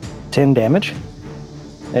 10 damage.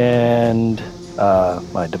 And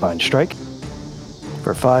my Divine Strike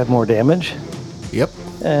for 5 more damage. Yep.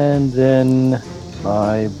 And then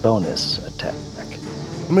my bonus attack.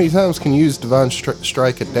 How many times can you use Divine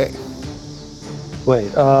Strike a day?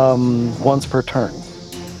 Wait, once per turn.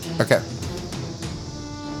 Okay.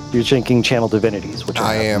 You're thinking Channel Divinities, which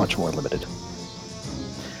I are am. much more limited.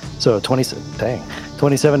 So 27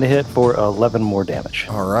 to hit for 11 more damage.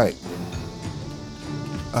 All right.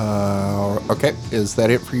 Okay. Is that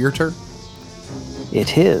it for your turn?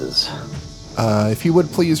 It is. If you would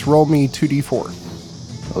please roll me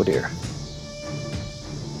 2d4. Oh dear.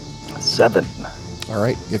 7. All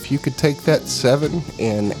right. If you could take that 7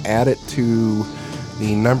 and add it to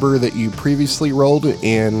the number that you previously rolled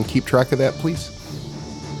and keep track of that, please.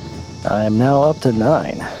 I am now up to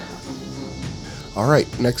 9. All right.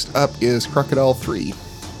 Next up is Crocodile 3,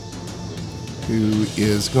 who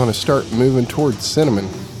is going to start moving towards Cinnamon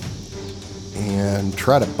and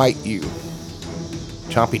try to bite you.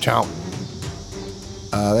 Chompy chomp.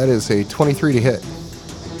 That is a 23 to hit.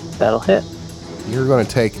 That'll hit. You're going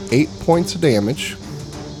to take 8 points of damage,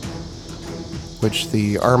 which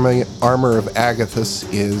the armor of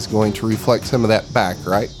Agathis is going to reflect some of that back,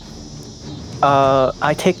 right?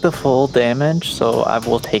 I take the full damage, so I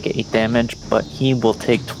will take 8 damage, but he will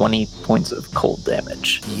take 20 points of cold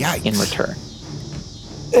damage Yikes. in return.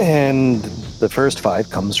 And the first 5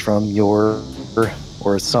 comes from your,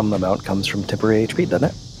 or some amount comes from temporary HP, doesn't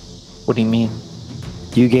it? What do you mean?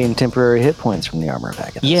 You gain temporary hit points from the armor of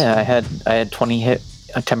Agathis. Yeah, I had 20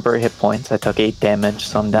 temporary hit points. I took 8 damage,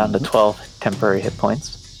 so I'm down to 12 temporary hit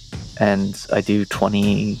points, and I do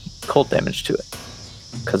 20 cold damage to it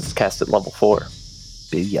because it's cast at level 4.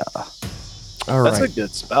 Yeah. All That's right. a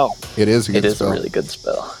good spell. It is a good It is spell. a really good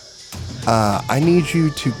spell. I need you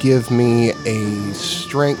to give me a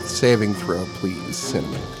strength saving throw, please,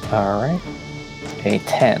 Cinnamon. All right, a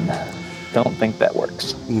 10. Don't think that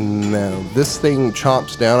works. No, this thing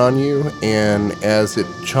chomps down on you, and as it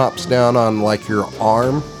chomps down on like your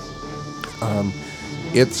arm,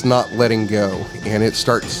 it's not letting go, and it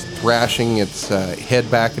starts thrashing its head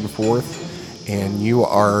back and forth, and you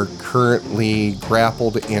are currently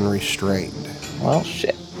grappled and restrained. Well,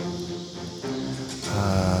 shit.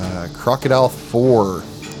 Crocodile 4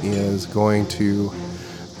 is going to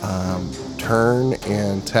turn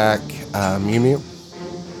and attack Mew Mew.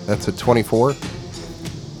 That's a 24.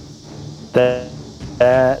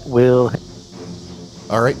 That will.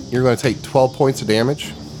 All right, you're going to take 12 points of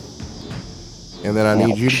damage. And then I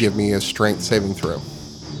need you to Ouch. give me a strength saving throw.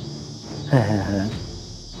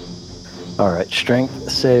 All right, strength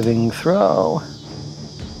saving throw.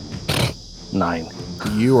 9.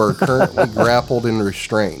 You are currently grappled and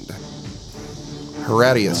restrained.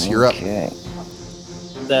 Horatius, you're up. Okay.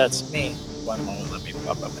 That's me. One moment, let me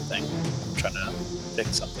pop up a thing. I'm trying to pick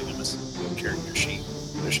something on this character sheet.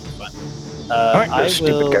 This should be fun. All right, I you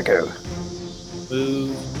stupid will gecko.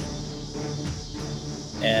 move,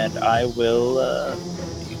 and I will.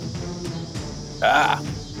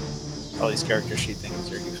 All these character sheet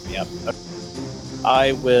things are goofing me up.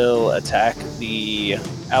 I will attack the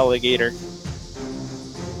alligator.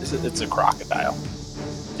 It's a crocodile.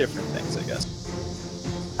 Different things, I guess.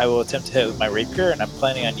 I will attempt to hit with my rapier, and I'm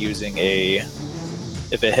planning on using a.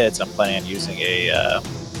 If it hits, I'm planning on using a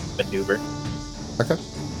maneuver. Okay.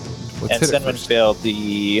 Let's And hit it Cinnamon first. failed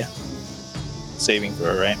the saving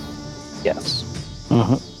throw, right? Yes.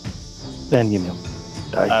 Then you know.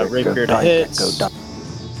 Rapier to hit.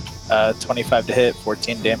 25 to hit,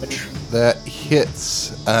 14 damage. That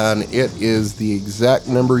hits, and it is the exact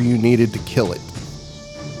number you needed to kill it.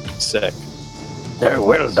 Sick. Very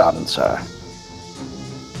well done, sir.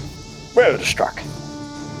 Well struck.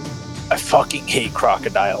 I fucking hate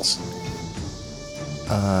crocodiles.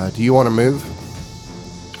 Do you want to move?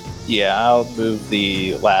 Yeah, I'll move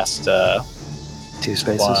the last 2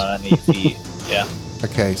 spaces. 20 feet. Yeah,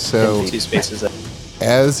 Okay, so 2 spaces.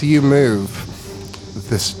 as you move,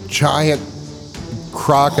 this giant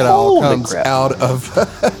crocodile Holy comes crap. out of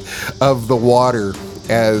of the water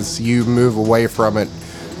as you move away from it.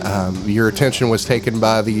 Your attention was taken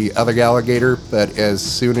by the other alligator, but as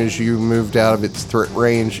soon as you moved out of its threat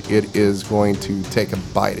range, it is going to take a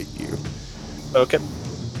bite at you. Okay,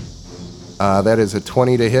 That is a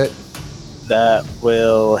 20 to hit. that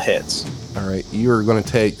will hit. All right, you are going to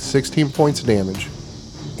take 16 points of damage,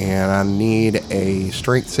 and I need a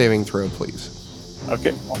strength saving throw, please.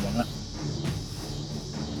 Okay, 1 moment.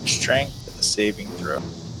 Strength saving throw.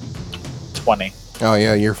 20. Oh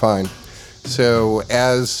yeah, you're fine. So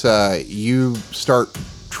as you start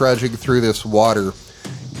trudging through this water,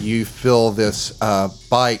 you feel this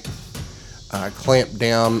bite clamp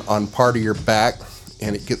down on part of your back,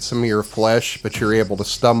 and it gets some of your flesh, but you're able to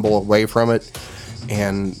stumble away from it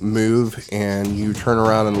and move, and you turn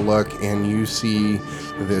around and look, and you see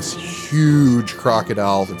this huge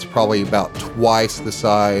crocodile that's probably about twice the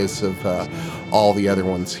size of all the other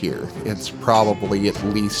ones here. It's probably at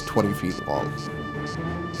least 20 feet long.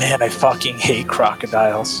 Man, I fucking hate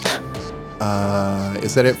crocodiles.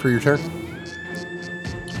 Is that it for your turn?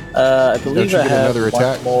 I believe you I get have another one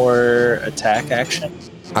attack? more attack action.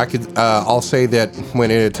 I could. I'll say that when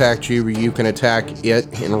it attacked you, you can attack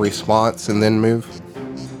it in response and then move.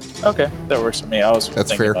 Okay, that works for me. I was That's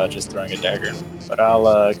thinking fair. about just throwing a dagger, but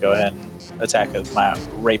I'll go ahead and attack with my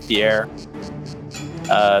rapier.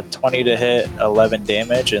 20 to hit, 11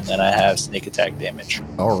 damage, and then I have sneak attack damage.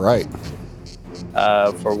 All right.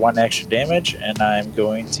 For 1 extra damage, and I'm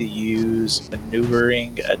going to use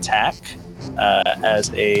maneuvering attack as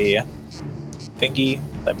a thingy.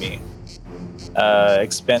 Let me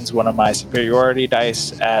expends one of my superiority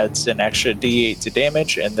dice, adds an extra d8 to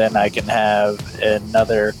damage, and then I can have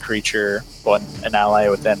another creature, an ally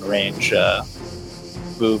within range,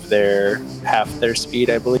 move their half their speed,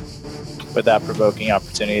 I believe, without provoking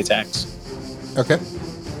opportunity attacks. Okay.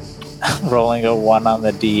 Rolling a 1 on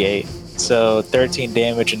the d8, so 13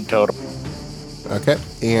 damage in total. Okay.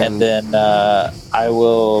 And then I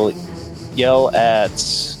will yell at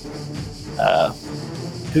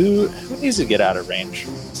who needs to get out of range.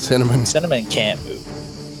 Cinnamon. Cinnamon can't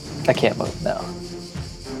move. I can't move now.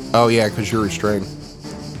 Oh yeah, because you're restrained.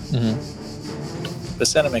 But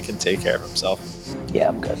Cinnamon can take care of himself. Yeah,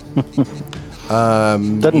 I'm good.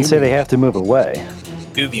 Doesn't say they have to move away.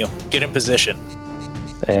 Gumiel, get in position.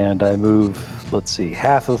 And I move, let's see,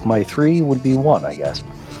 half of my 3 would be 1, I guess.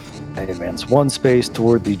 I advance 1 space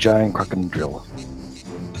toward the giant crocodile.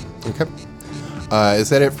 Okay. Is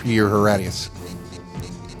that it for your Horatius?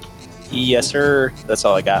 Yes, sir. That's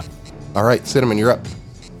all I got. All right, Cinnamon, you're up.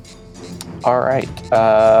 All right.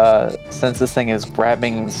 Since this thing is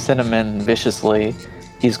grabbing Cinnamon viciously,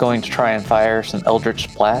 he's going to try and fire some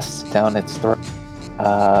Eldritch Blasts down its throat.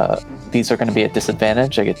 These are going to be at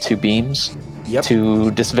disadvantage. I get 2 beams. Yep.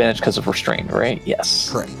 To disadvantage because of restrained, right? Yes.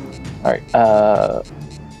 Correct. All right.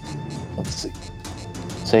 Let's see.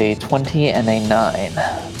 Say 20 and a 9.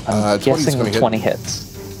 I'm 20's guessing gonna hit. 20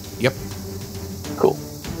 hits. Yep. Cool.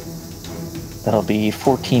 That'll be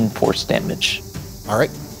 14 force damage. All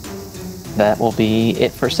right. That will be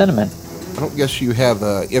it for Cinnamon. I don't guess you have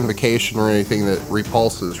an invocation or anything that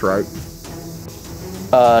repulses, right?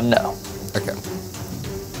 No. Okay.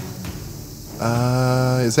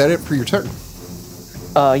 Is that it for your turn?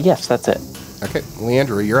 Yes, that's it. Okay,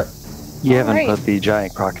 Leandra, you're up. You haven't Alright. put the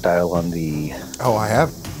giant crocodile on the... Oh, I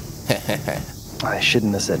have. I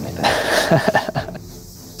shouldn't have said anything.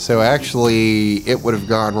 So actually, it would have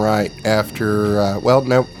gone right after. Well,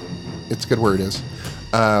 no, it's good where it is.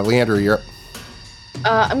 Leandra, you're up.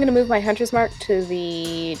 I'm gonna move my hunter's mark to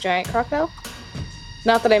the giant crocodile.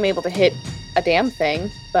 Not that I'm able to hit a damn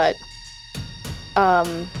thing, but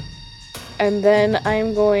and then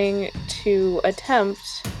I'm going to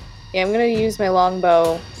attempt. Yeah, I'm gonna use my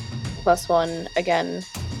longbow +1 again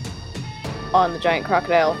on the giant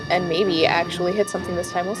crocodile, and maybe actually hit something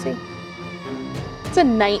this time. We'll see. It's a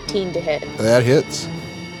 19 to hit That hits.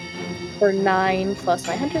 for 9 plus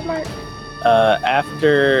my hunter's mark.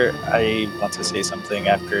 After I want to say something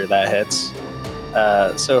after that hits.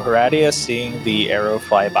 So Heradia, seeing the arrow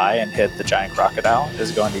fly by and hit the giant crocodile,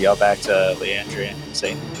 is going to yell back to Leandra and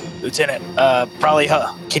say, "Lieutenant,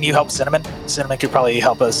 can you help Cinnamon? Cinnamon could probably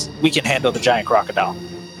help us. We can handle the giant crocodile.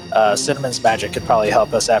 Cinnamon's magic could probably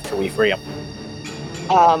help us after we free him."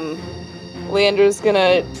 Leandra's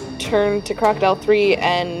gonna turn to Crocodile 3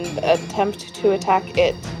 and attempt to attack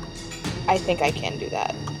it. I think I can do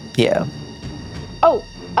that. Yeah. Oh,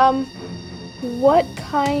 what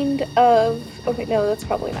kind of... Okay, no, that's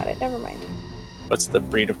probably not it. Never mind. What's the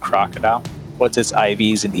breed of crocodile? What's its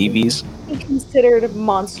IVs and EVs? Be considered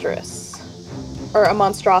monstrous. Or a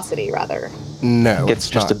monstrosity, rather. No, It's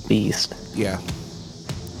just not. a beast. Yeah.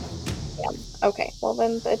 Okay, well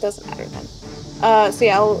then it doesn't matter then. So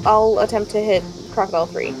yeah, I'll attempt to hit Crocodile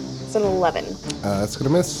 3. It's an 11. That's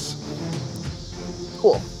gonna miss.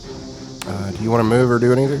 Cool. Do you want to move or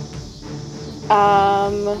do anything?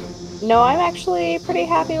 No, I'm actually pretty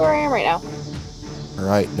happy where I am right now. All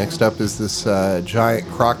right. Next up is this giant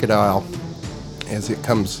crocodile. As it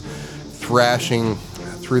comes thrashing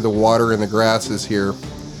through the water and the grasses here,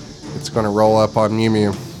 it's going to roll up on Mew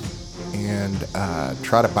Mew and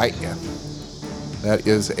try to bite you. That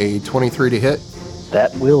is a 23 to hit.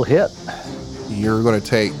 That will hit. You're going to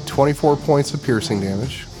take 24 points of piercing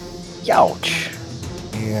damage. Ouch.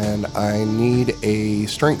 And I need a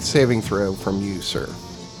strength saving throw from you, sir.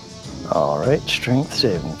 All right, strength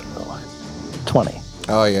saving throw. 20.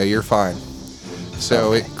 Oh, yeah, you're fine.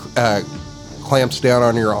 So it clamps down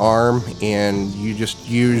on your arm, and you just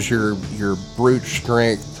use your brute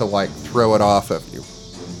strength to, like, throw it off of you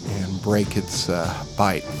and break its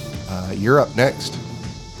bite. You're up next.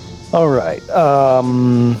 All right.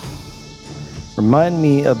 Remind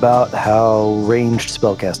me about how ranged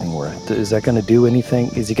spellcasting works. Is that going to do anything?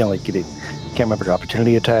 Is he going to, like, get it? Can't remember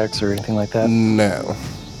opportunity attacks or anything like that? No.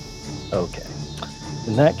 Okay.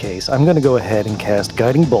 In that case, I'm going to go ahead and cast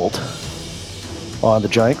Guiding Bolt on the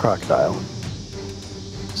giant crocodile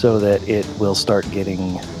so that it will start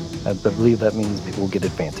getting... I believe that means people will get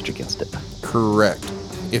advantage against it. Correct.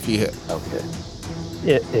 If you hit. Okay.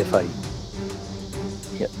 If I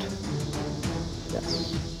hit.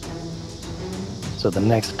 Yes. So the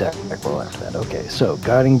next attack roll after that. Okay, so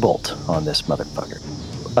Guiding Bolt on this motherfucker.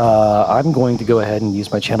 I'm going to go ahead and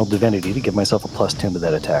use my Channel Divinity to give myself a +10 to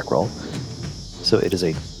that attack roll. So it is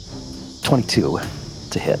a 22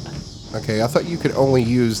 to hit. Okay, I thought you could only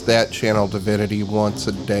use that channel divinity once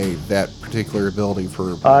a day, that particular ability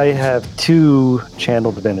for... I have 2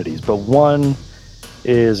 Channel Divinities, but one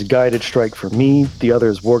is Guided Strike for me, the other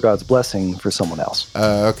is War God's Blessing for someone else.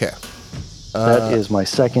 Okay. That is my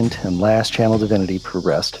second and last Channel Divinity per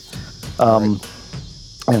rest. And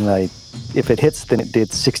if it hits, then it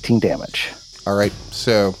did 16 damage. All right,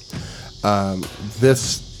 so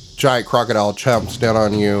this giant crocodile chomps down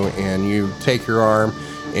on you, and you take your arm,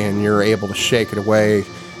 and you're able to shake it away.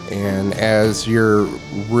 And as you're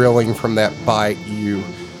reeling from that bite, you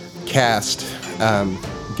cast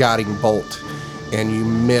Guiding Bolt, and you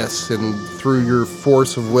miss. And through your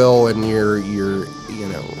force of will and your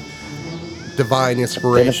divine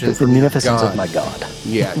inspiration The from your munificence god, of my god.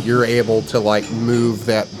 yeah, you're able to like move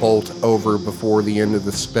that bolt over before the end of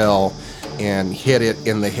the spell and hit it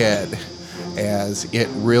in the head as it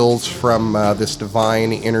reels from this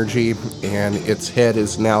divine energy, and its head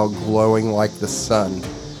is now glowing like the sun.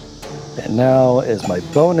 And now, as my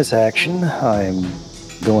bonus action, I'm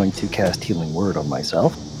going to cast Healing Word on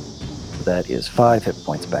myself. That is 5 hit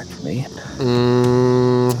points back for me.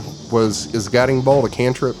 Is Guiding Bolt a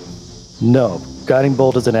cantrip? No, Guiding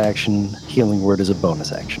Bolt is an action, Healing Word is a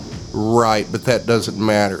bonus action. Right, but that doesn't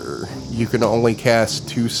matter. you can only cast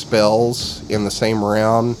 2 spells in the same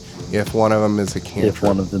round if one of them is a cantrip. If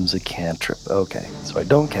one of them's a cantrip. Okay, so I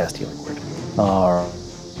don't cast Healing Word. All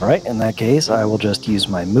right, in that case, I will just use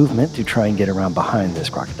my movement to try and get around behind this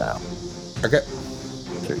crocodile. Okay.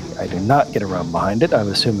 3. I do not get around behind it. I'm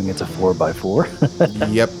assuming it's a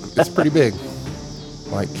 4x4. Yep, it's pretty big.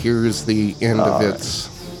 Like, here's the end of its...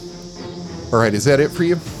 All right, is that it for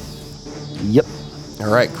you? Yep.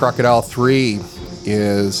 All right, Crocodile 3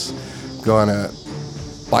 is gonna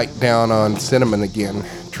bite down on Cinnamon again.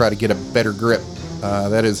 Try to get a better grip.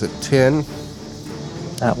 That is a 10.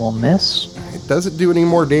 That will miss. It doesn't do any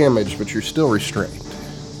more damage, but you're still restrained.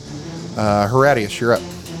 Horatius, you're up.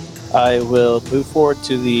 I will move forward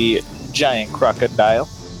to the giant crocodile.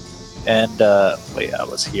 And, wait, I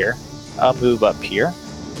was here. I'll move up here,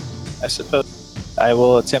 I suppose. I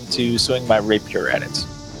will attempt to swing my rapier at it.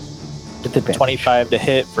 With advantage. 25 to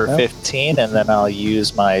hit for Yep. 15, and then I'll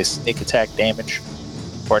use my sneak attack damage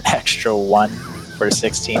for an extra 1 for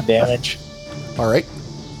 16 damage. All right.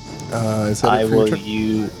 Is that I it for your will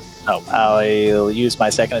turn? I'll use my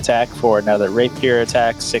second attack for another rapier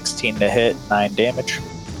attack, 16 to hit, 9 damage.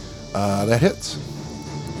 That hits.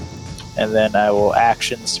 And then I will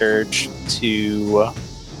action surge to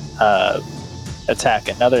attack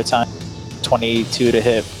another time, 22 to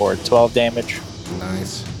hit for 12 damage.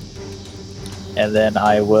 Nice. And then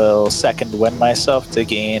I will second wind myself to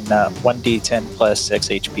gain 1d10 plus 6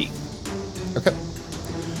 HP.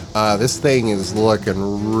 Okay. This thing is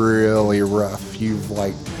looking really rough. You've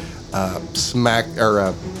like smacked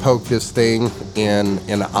or poked this thing in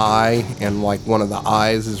an eye, and like one of the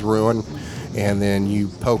eyes is ruined. And then you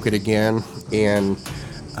poke it again, and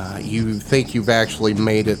you think you've actually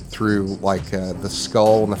made it through like the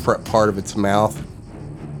skull and the front part of its mouth.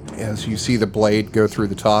 As you see the blade go through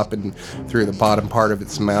the top and through the bottom part of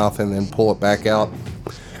its mouth, and then pull it back out,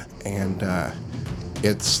 and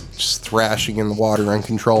it's just thrashing in the water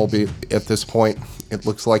uncontrollably at this point. It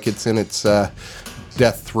looks like it's in its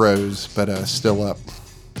death throes, but still up.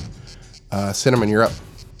 Cinnamon, you're up.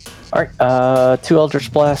 All right, 2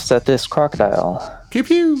 Eldritch Blasts at this crocodile. Pew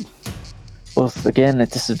pew. Both again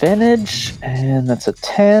at disadvantage, and that's a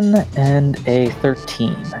 10 and a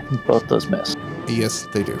 13. Both those miss. Yes,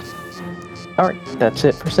 they do. All right, that's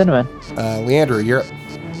it for Cinnamon. Leandra, you're up.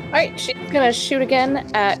 All right, she's gonna shoot again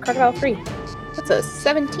at Crocodile 3. That's a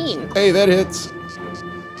 17 Hey, that hits.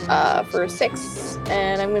 for 6,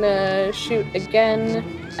 and I'm gonna shoot again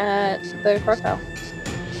at the crocodile.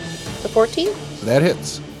 The 14, That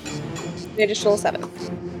hits. the additional 7.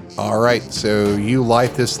 All right, so you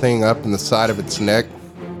light this thing up in the side of its neck,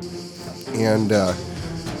 and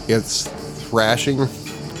it's thrashing.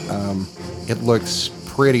 It looks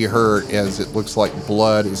pretty hurt, as it looks like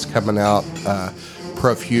blood is coming out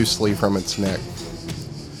profusely from its neck.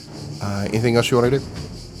 Anything else you want to do?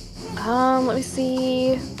 Let me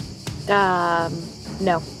see.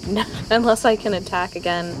 No, unless I can attack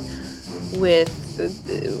again with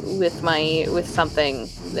something,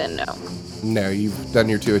 then no. No, you've done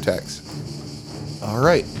your 2 attacks. All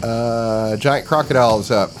right, giant crocodile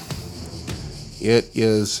is up. It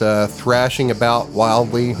is thrashing about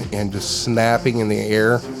wildly and just snapping in the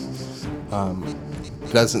air.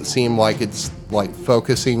 Doesn't seem like it's like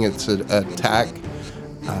focusing its attack.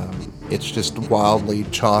 It's just wildly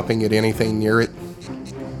chomping at anything near it.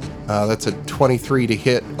 That's a 23 to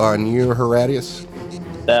hit on you, Horatius.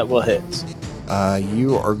 That will hit.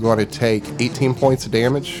 You are going to take 18 points of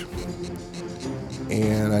damage.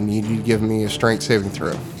 And I need you to give me a strength saving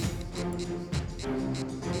throw.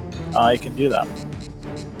 I can do that.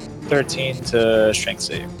 13 to strength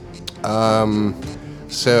save.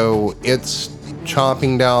 So it's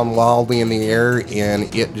chomping down wildly in the air,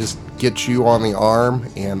 and it just gets you on the arm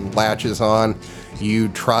and latches on. You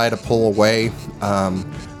try to pull away,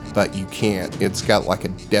 but you can't. It's got like a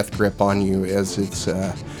death grip on you as it's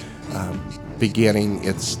beginning.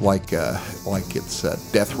 It's like it's a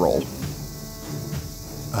death roll.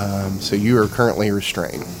 So you are currently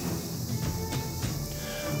restrained.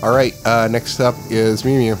 All right, next up is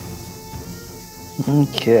Mew Mew.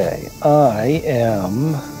 Okay, I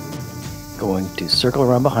am going to circle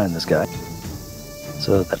around behind this guy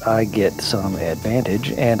so that I get some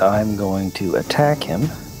advantage, and I'm going to attack him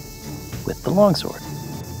with the longsword.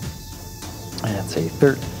 And it's a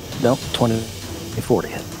 24 to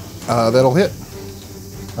hit. That'll hit.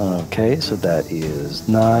 Okay, so that is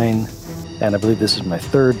 9, and I believe this is my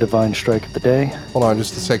 3rd Divine Strike of the day. Hold on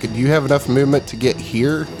just a second. Do you have enough movement to get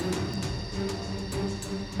here?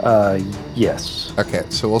 Yes. Okay,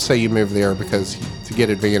 so we'll say you move there, because to get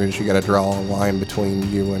advantage, you got to draw a line between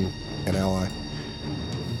you and an ally.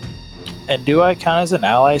 And do I count as an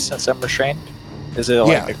ally since I'm restrained? Is it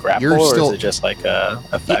like Yeah, a grapple, you're or still- is it just like a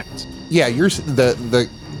effect? Yeah,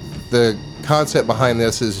 the concept behind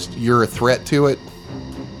this is you're a threat to it.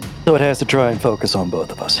 So it has to try and focus on both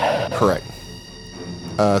of us. Correct.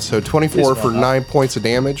 So 24 for 9 points of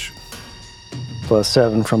damage. Plus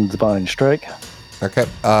 7 from Divine Strike. Okay.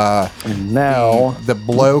 And now, The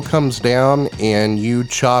blow comes down and you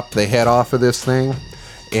chop the head off of this thing,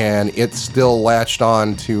 and it's still latched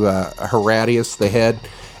on to Heradius, the head,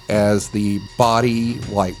 as the body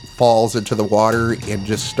like falls into the water and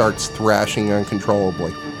just starts thrashing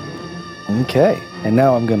uncontrollably. okay. And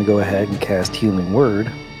now I'm going to go ahead and cast Healing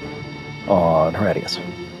Word on Heradius.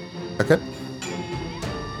 Okay.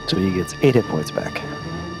 So he gets 8 hit points back.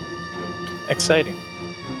 Exciting.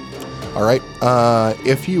 All right.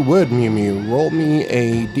 If you would, Mew Mew, roll me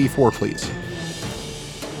a d4, please.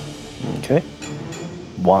 Okay.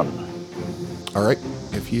 1. All right.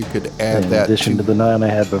 If you could add In that addition to the 9 I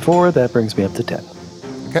had before, that brings me up to 10.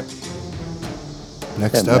 Okay.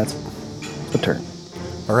 Next And up. that's the turn.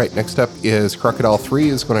 All right. Next up is Crocodile 3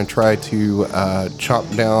 is going to try to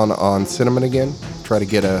chomp down on Cinnamon again. Try to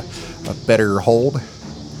get a better hold.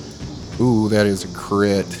 Ooh, that is a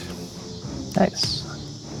crit. Nice.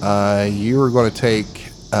 You are going to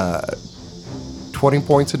take 20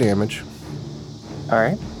 points of damage. All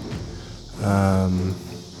right.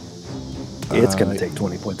 It's going to take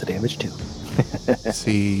 20 points of damage, too. Let's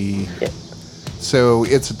see. So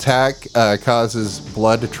its attack causes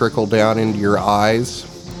blood to trickle down into your eyes.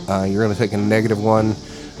 You're going to take a -1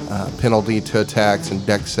 penalty to attacks and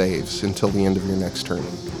dex saves until the end of your next turn.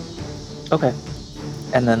 Okay.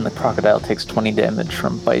 And then the crocodile takes 20 damage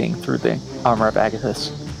from biting through the armor of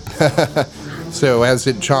Agathis. So as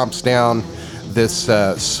it chomps down, this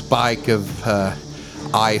spike of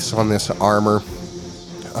ice on this armor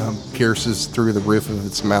pierces through the roof of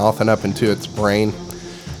its mouth and up into its brain,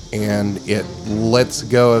 and it lets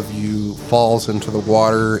go of you, falls into the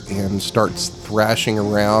water, and starts thrashing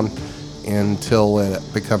around until it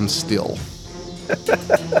becomes still.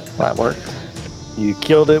 That worked. You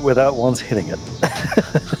killed it without once hitting it.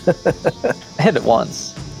 I hit it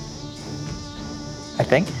once. I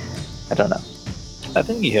think. I don't know. I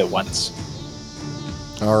think you hit once.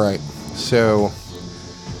 All right, so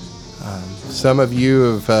some of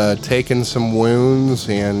you have taken some wounds,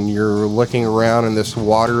 and you're looking around in this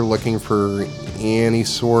water looking for any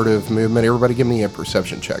sort of movement. Everybody give me a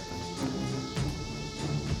perception check.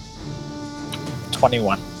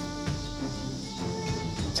 21.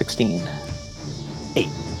 16.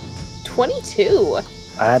 22.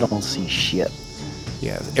 I don't see shit.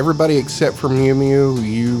 Yeah, everybody except for Mew Mew,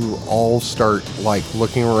 you all start like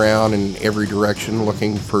looking around in every direction,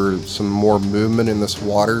 looking for some more movement in this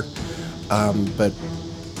water. But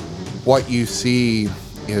what you see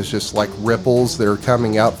is just like ripples that are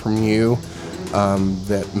coming out from you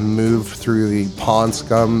that move through the pond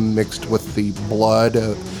scum mixed with the blood,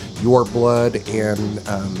 your blood, and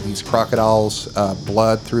these crocodiles'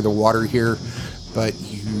 blood through the water here. But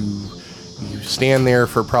you stand there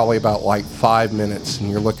for probably about like 5 minutes, and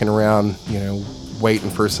you're looking around, waiting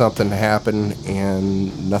for something to happen,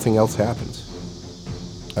 and nothing else happens.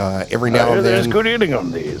 Every now and There's then, good eating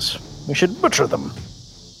on these. We should butcher them.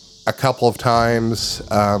 a couple of times,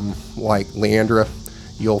 like Leandra,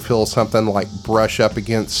 you'll feel something like brush up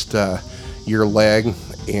against your leg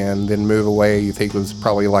and then move away. You think it was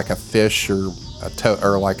probably like a fish or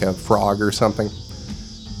or like a frog or something.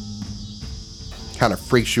 Kind of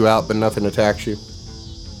freaks you out, but nothing attacks you.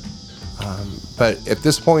 But at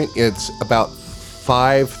this point, it's about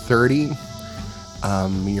 5:30.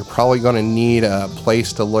 You're probably going to need a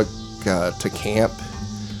place to look to camp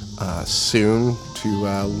soon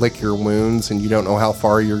to lick your wounds, and you don't know how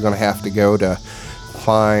far you're going to have to go to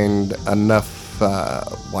find enough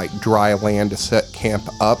like dry land to set camp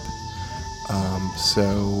up.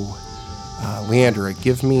 So, Leandra,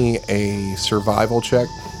 give me a survival check.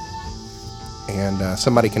 And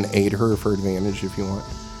somebody can aid her for advantage if you want.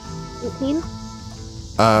 18?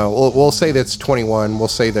 We'll say that's 21. We'll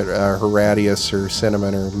say that Heradius or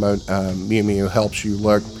Cinnamon or Mew Mew helps you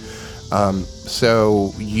look.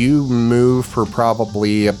 So you move for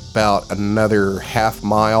probably about another half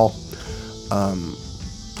mile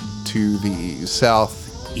to the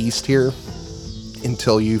southeast here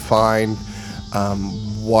until you find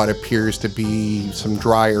what appears to be some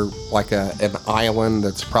drier, like an island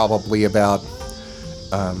that's probably about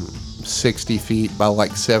 60 feet by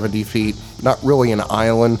like 70 feet. Not really an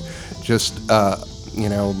island, just a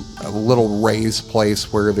little raised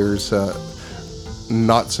place where there's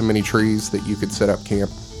not so many trees that you could set up camp.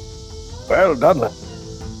 Well done,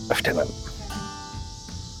 Lieutenant.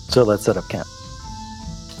 So let's set up camp.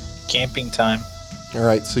 Camping time. All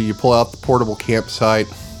right, so you pull out the portable campsite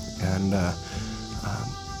and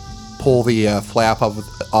pull the flap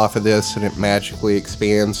off of this, and it magically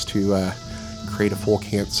expands to create a full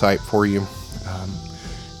campsite for you.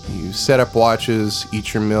 You set up watches,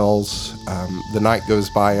 eat your meals. The night goes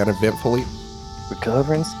by uneventfully.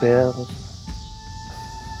 Recovering spells.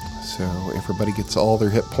 So everybody gets all their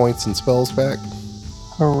hit points and spells back.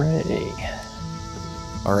 Hooray.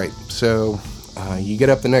 All right, so you get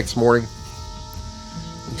up the next morning.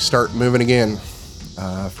 You start moving again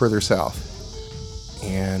further south.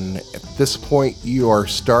 And at this point, you are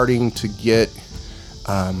starting to get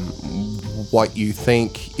what you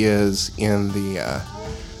think is in the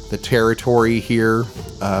territory here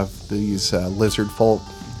of these lizard folk,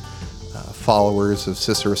 followers of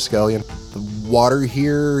Ciceroskellion. The water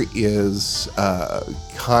here is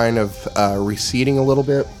kind of receding a little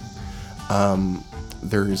bit.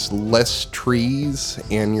 There's less trees,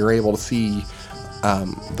 and you're able to see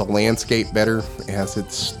the landscape better as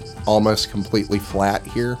it's almost completely flat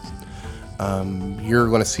here. You're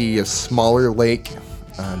going to see a smaller lake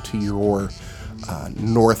to your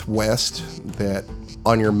northwest that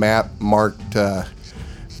on your map marked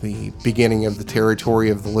the beginning of the territory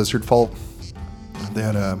of the lizard folk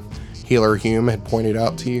that Healer Hume had pointed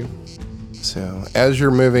out to you. So as you're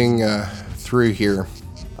moving through here,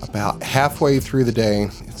 about halfway through the day,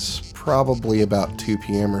 it's probably about 2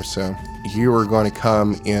 p.m. or so, you are going to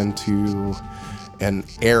come into an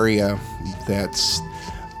area that's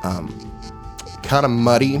kind of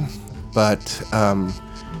muddy, but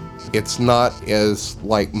it's not as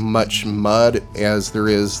like much mud as there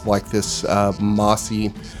is like this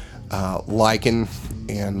mossy lichen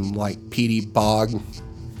and like peaty bog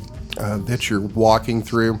that you're walking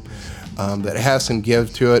through that has some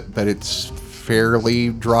give to it, but it's fairly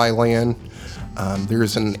dry land.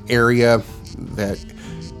 There's an area that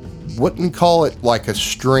wouldn't call it like a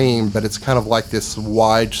stream, but it's kind of like this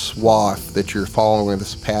wide swath that you're following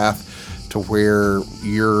this path to where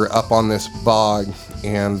you're up on this bog,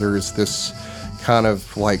 and there's this kind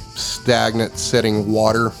of like stagnant sitting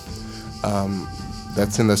water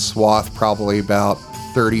that's in the swath, probably about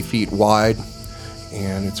 30 feet wide,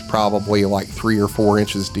 and it's probably like 3 or 4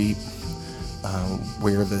 inches deep,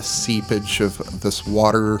 where the seepage of this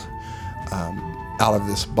water out of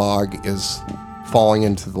this bog is falling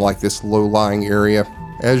into like this low-lying area.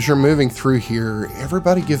 As you're moving through here,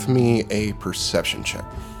 everybody give me a perception check.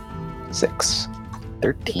 6.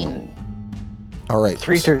 13. All right.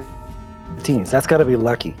 3 13s. That's got to be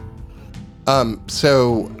lucky.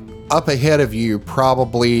 So up ahead of you,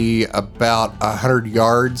 probably about 100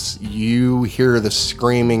 yards, you hear the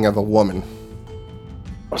screaming of a woman.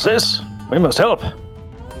 What's this? We must help.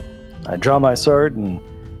 I draw my sword and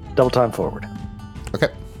double time forward. Okay.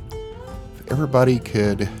 If everybody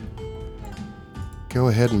could go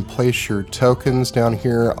ahead and place your tokens down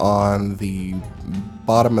here on the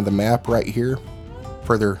bottom of the map right here,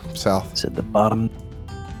 further south. It's at the bottom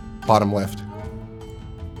left.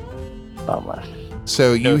 Bottom left.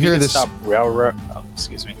 So you hear this. Stop railroad. Oh,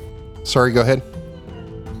 excuse me. Sorry, go ahead.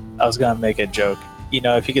 I was gonna make a joke. You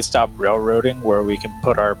know, if you could stop railroading, where we can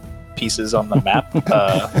put our pieces on the map,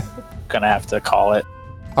 gonna have to call it.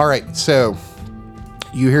 All right, so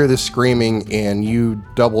you hear this screaming, and you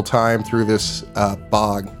double time through this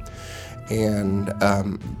bog, and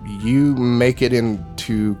you make it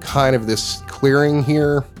into kind of this clearing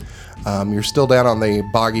here. You're still down on the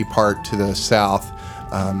boggy part to the south.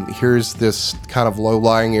 Here's this kind of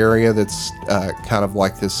low-lying area that's kind of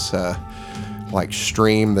like this like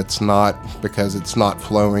stream that's not, because it's not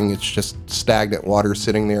flowing, it's just stagnant water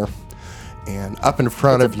sitting there. And up in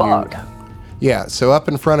front of you, bog. yeah, so up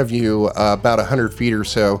in front of you, about 100 feet or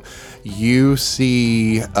so, you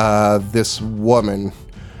see this woman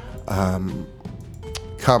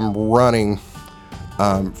come running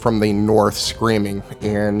from the north screaming,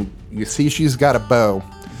 and you see she's got a bow,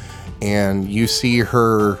 and you see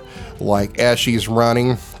her, like, as she's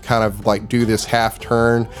running, kind of like do this half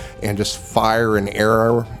turn and just fire an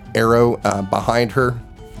arrow behind her,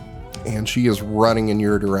 and she is running in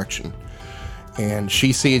your direction, and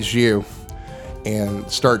she sees you and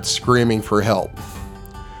starts screaming for help.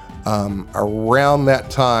 Around that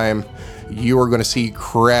time, you are going to see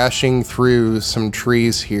crashing through some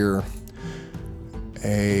trees here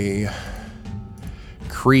a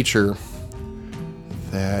creature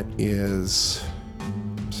that is,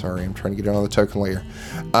 sorry, I'm trying to get it on the token layer,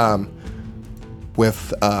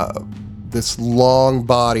 with this long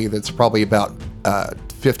body that's probably about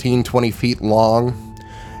 15-20 feet long,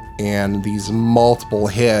 and these multiple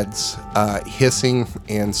heads hissing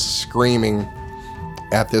and screaming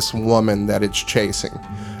at this woman that it's chasing.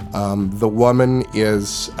 The woman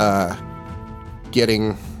is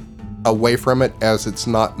getting away from it as it's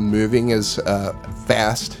not moving as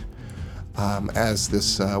fast as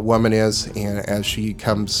this woman is, and as she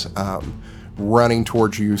comes running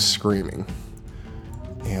towards you screaming.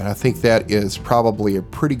 And I think that is probably a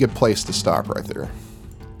pretty good place to stop right there.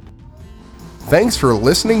 Thanks for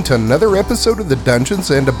listening to another episode of the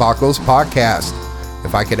Dungeons and Debacles podcast.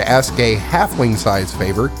 If I could ask a halfling-sized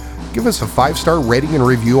favor, give us a 5-star rating and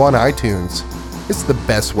review on iTunes. It's the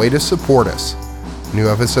best way to support us. New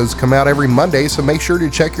episodes come out every Monday, so make sure to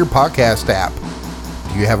check your podcast app.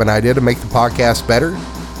 Do you have an idea to make the podcast better?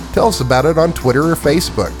 Tell us about it on Twitter or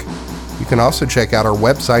Facebook. You can also check out our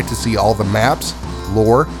website to see all the maps,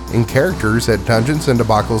 lore, and characters at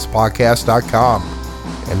dungeonsanddebaclespodcast.com.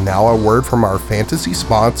 And now a word from our fantasy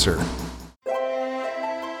sponsor.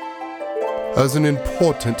 As an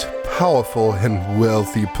important, powerful, and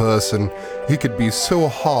wealthy person, it could be so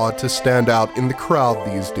hard to stand out in the crowd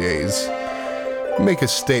these days. Make a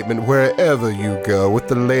statement wherever you go with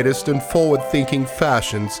the latest and forward-thinking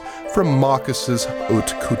fashions from Marcus's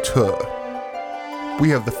Haute Couture. We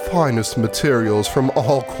have the finest materials from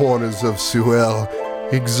all corners of Suel,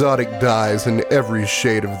 exotic dyes in every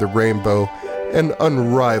shade of the rainbow, and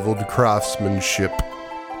unrivaled craftsmanship.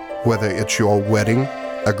 Whether it's your wedding,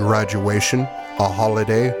 a graduation, a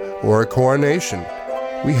holiday, or a coronation,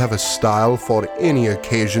 we have a style for any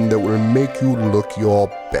occasion that will make you look your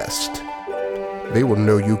best. They will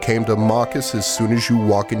know you came to Marcus as soon as you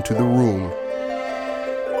walk into the room.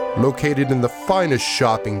 Located in the finest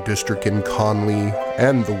shopping district in Conley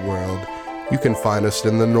and the world, you can find us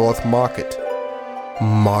in the North Market.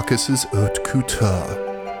 Marcus's Haute Couture,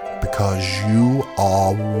 because you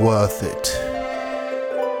are worth it.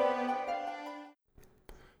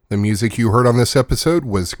 The music you heard on this episode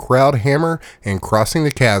was Crowd Hammer and Crossing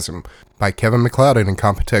the Chasm by Kevin MacLeod at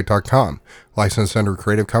Incompetech.com. Licensed under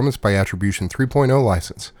Creative Commons by Attribution 3.0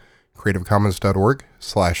 license.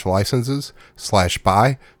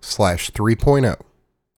 CreativeCommons.org/licenses/by/3.0.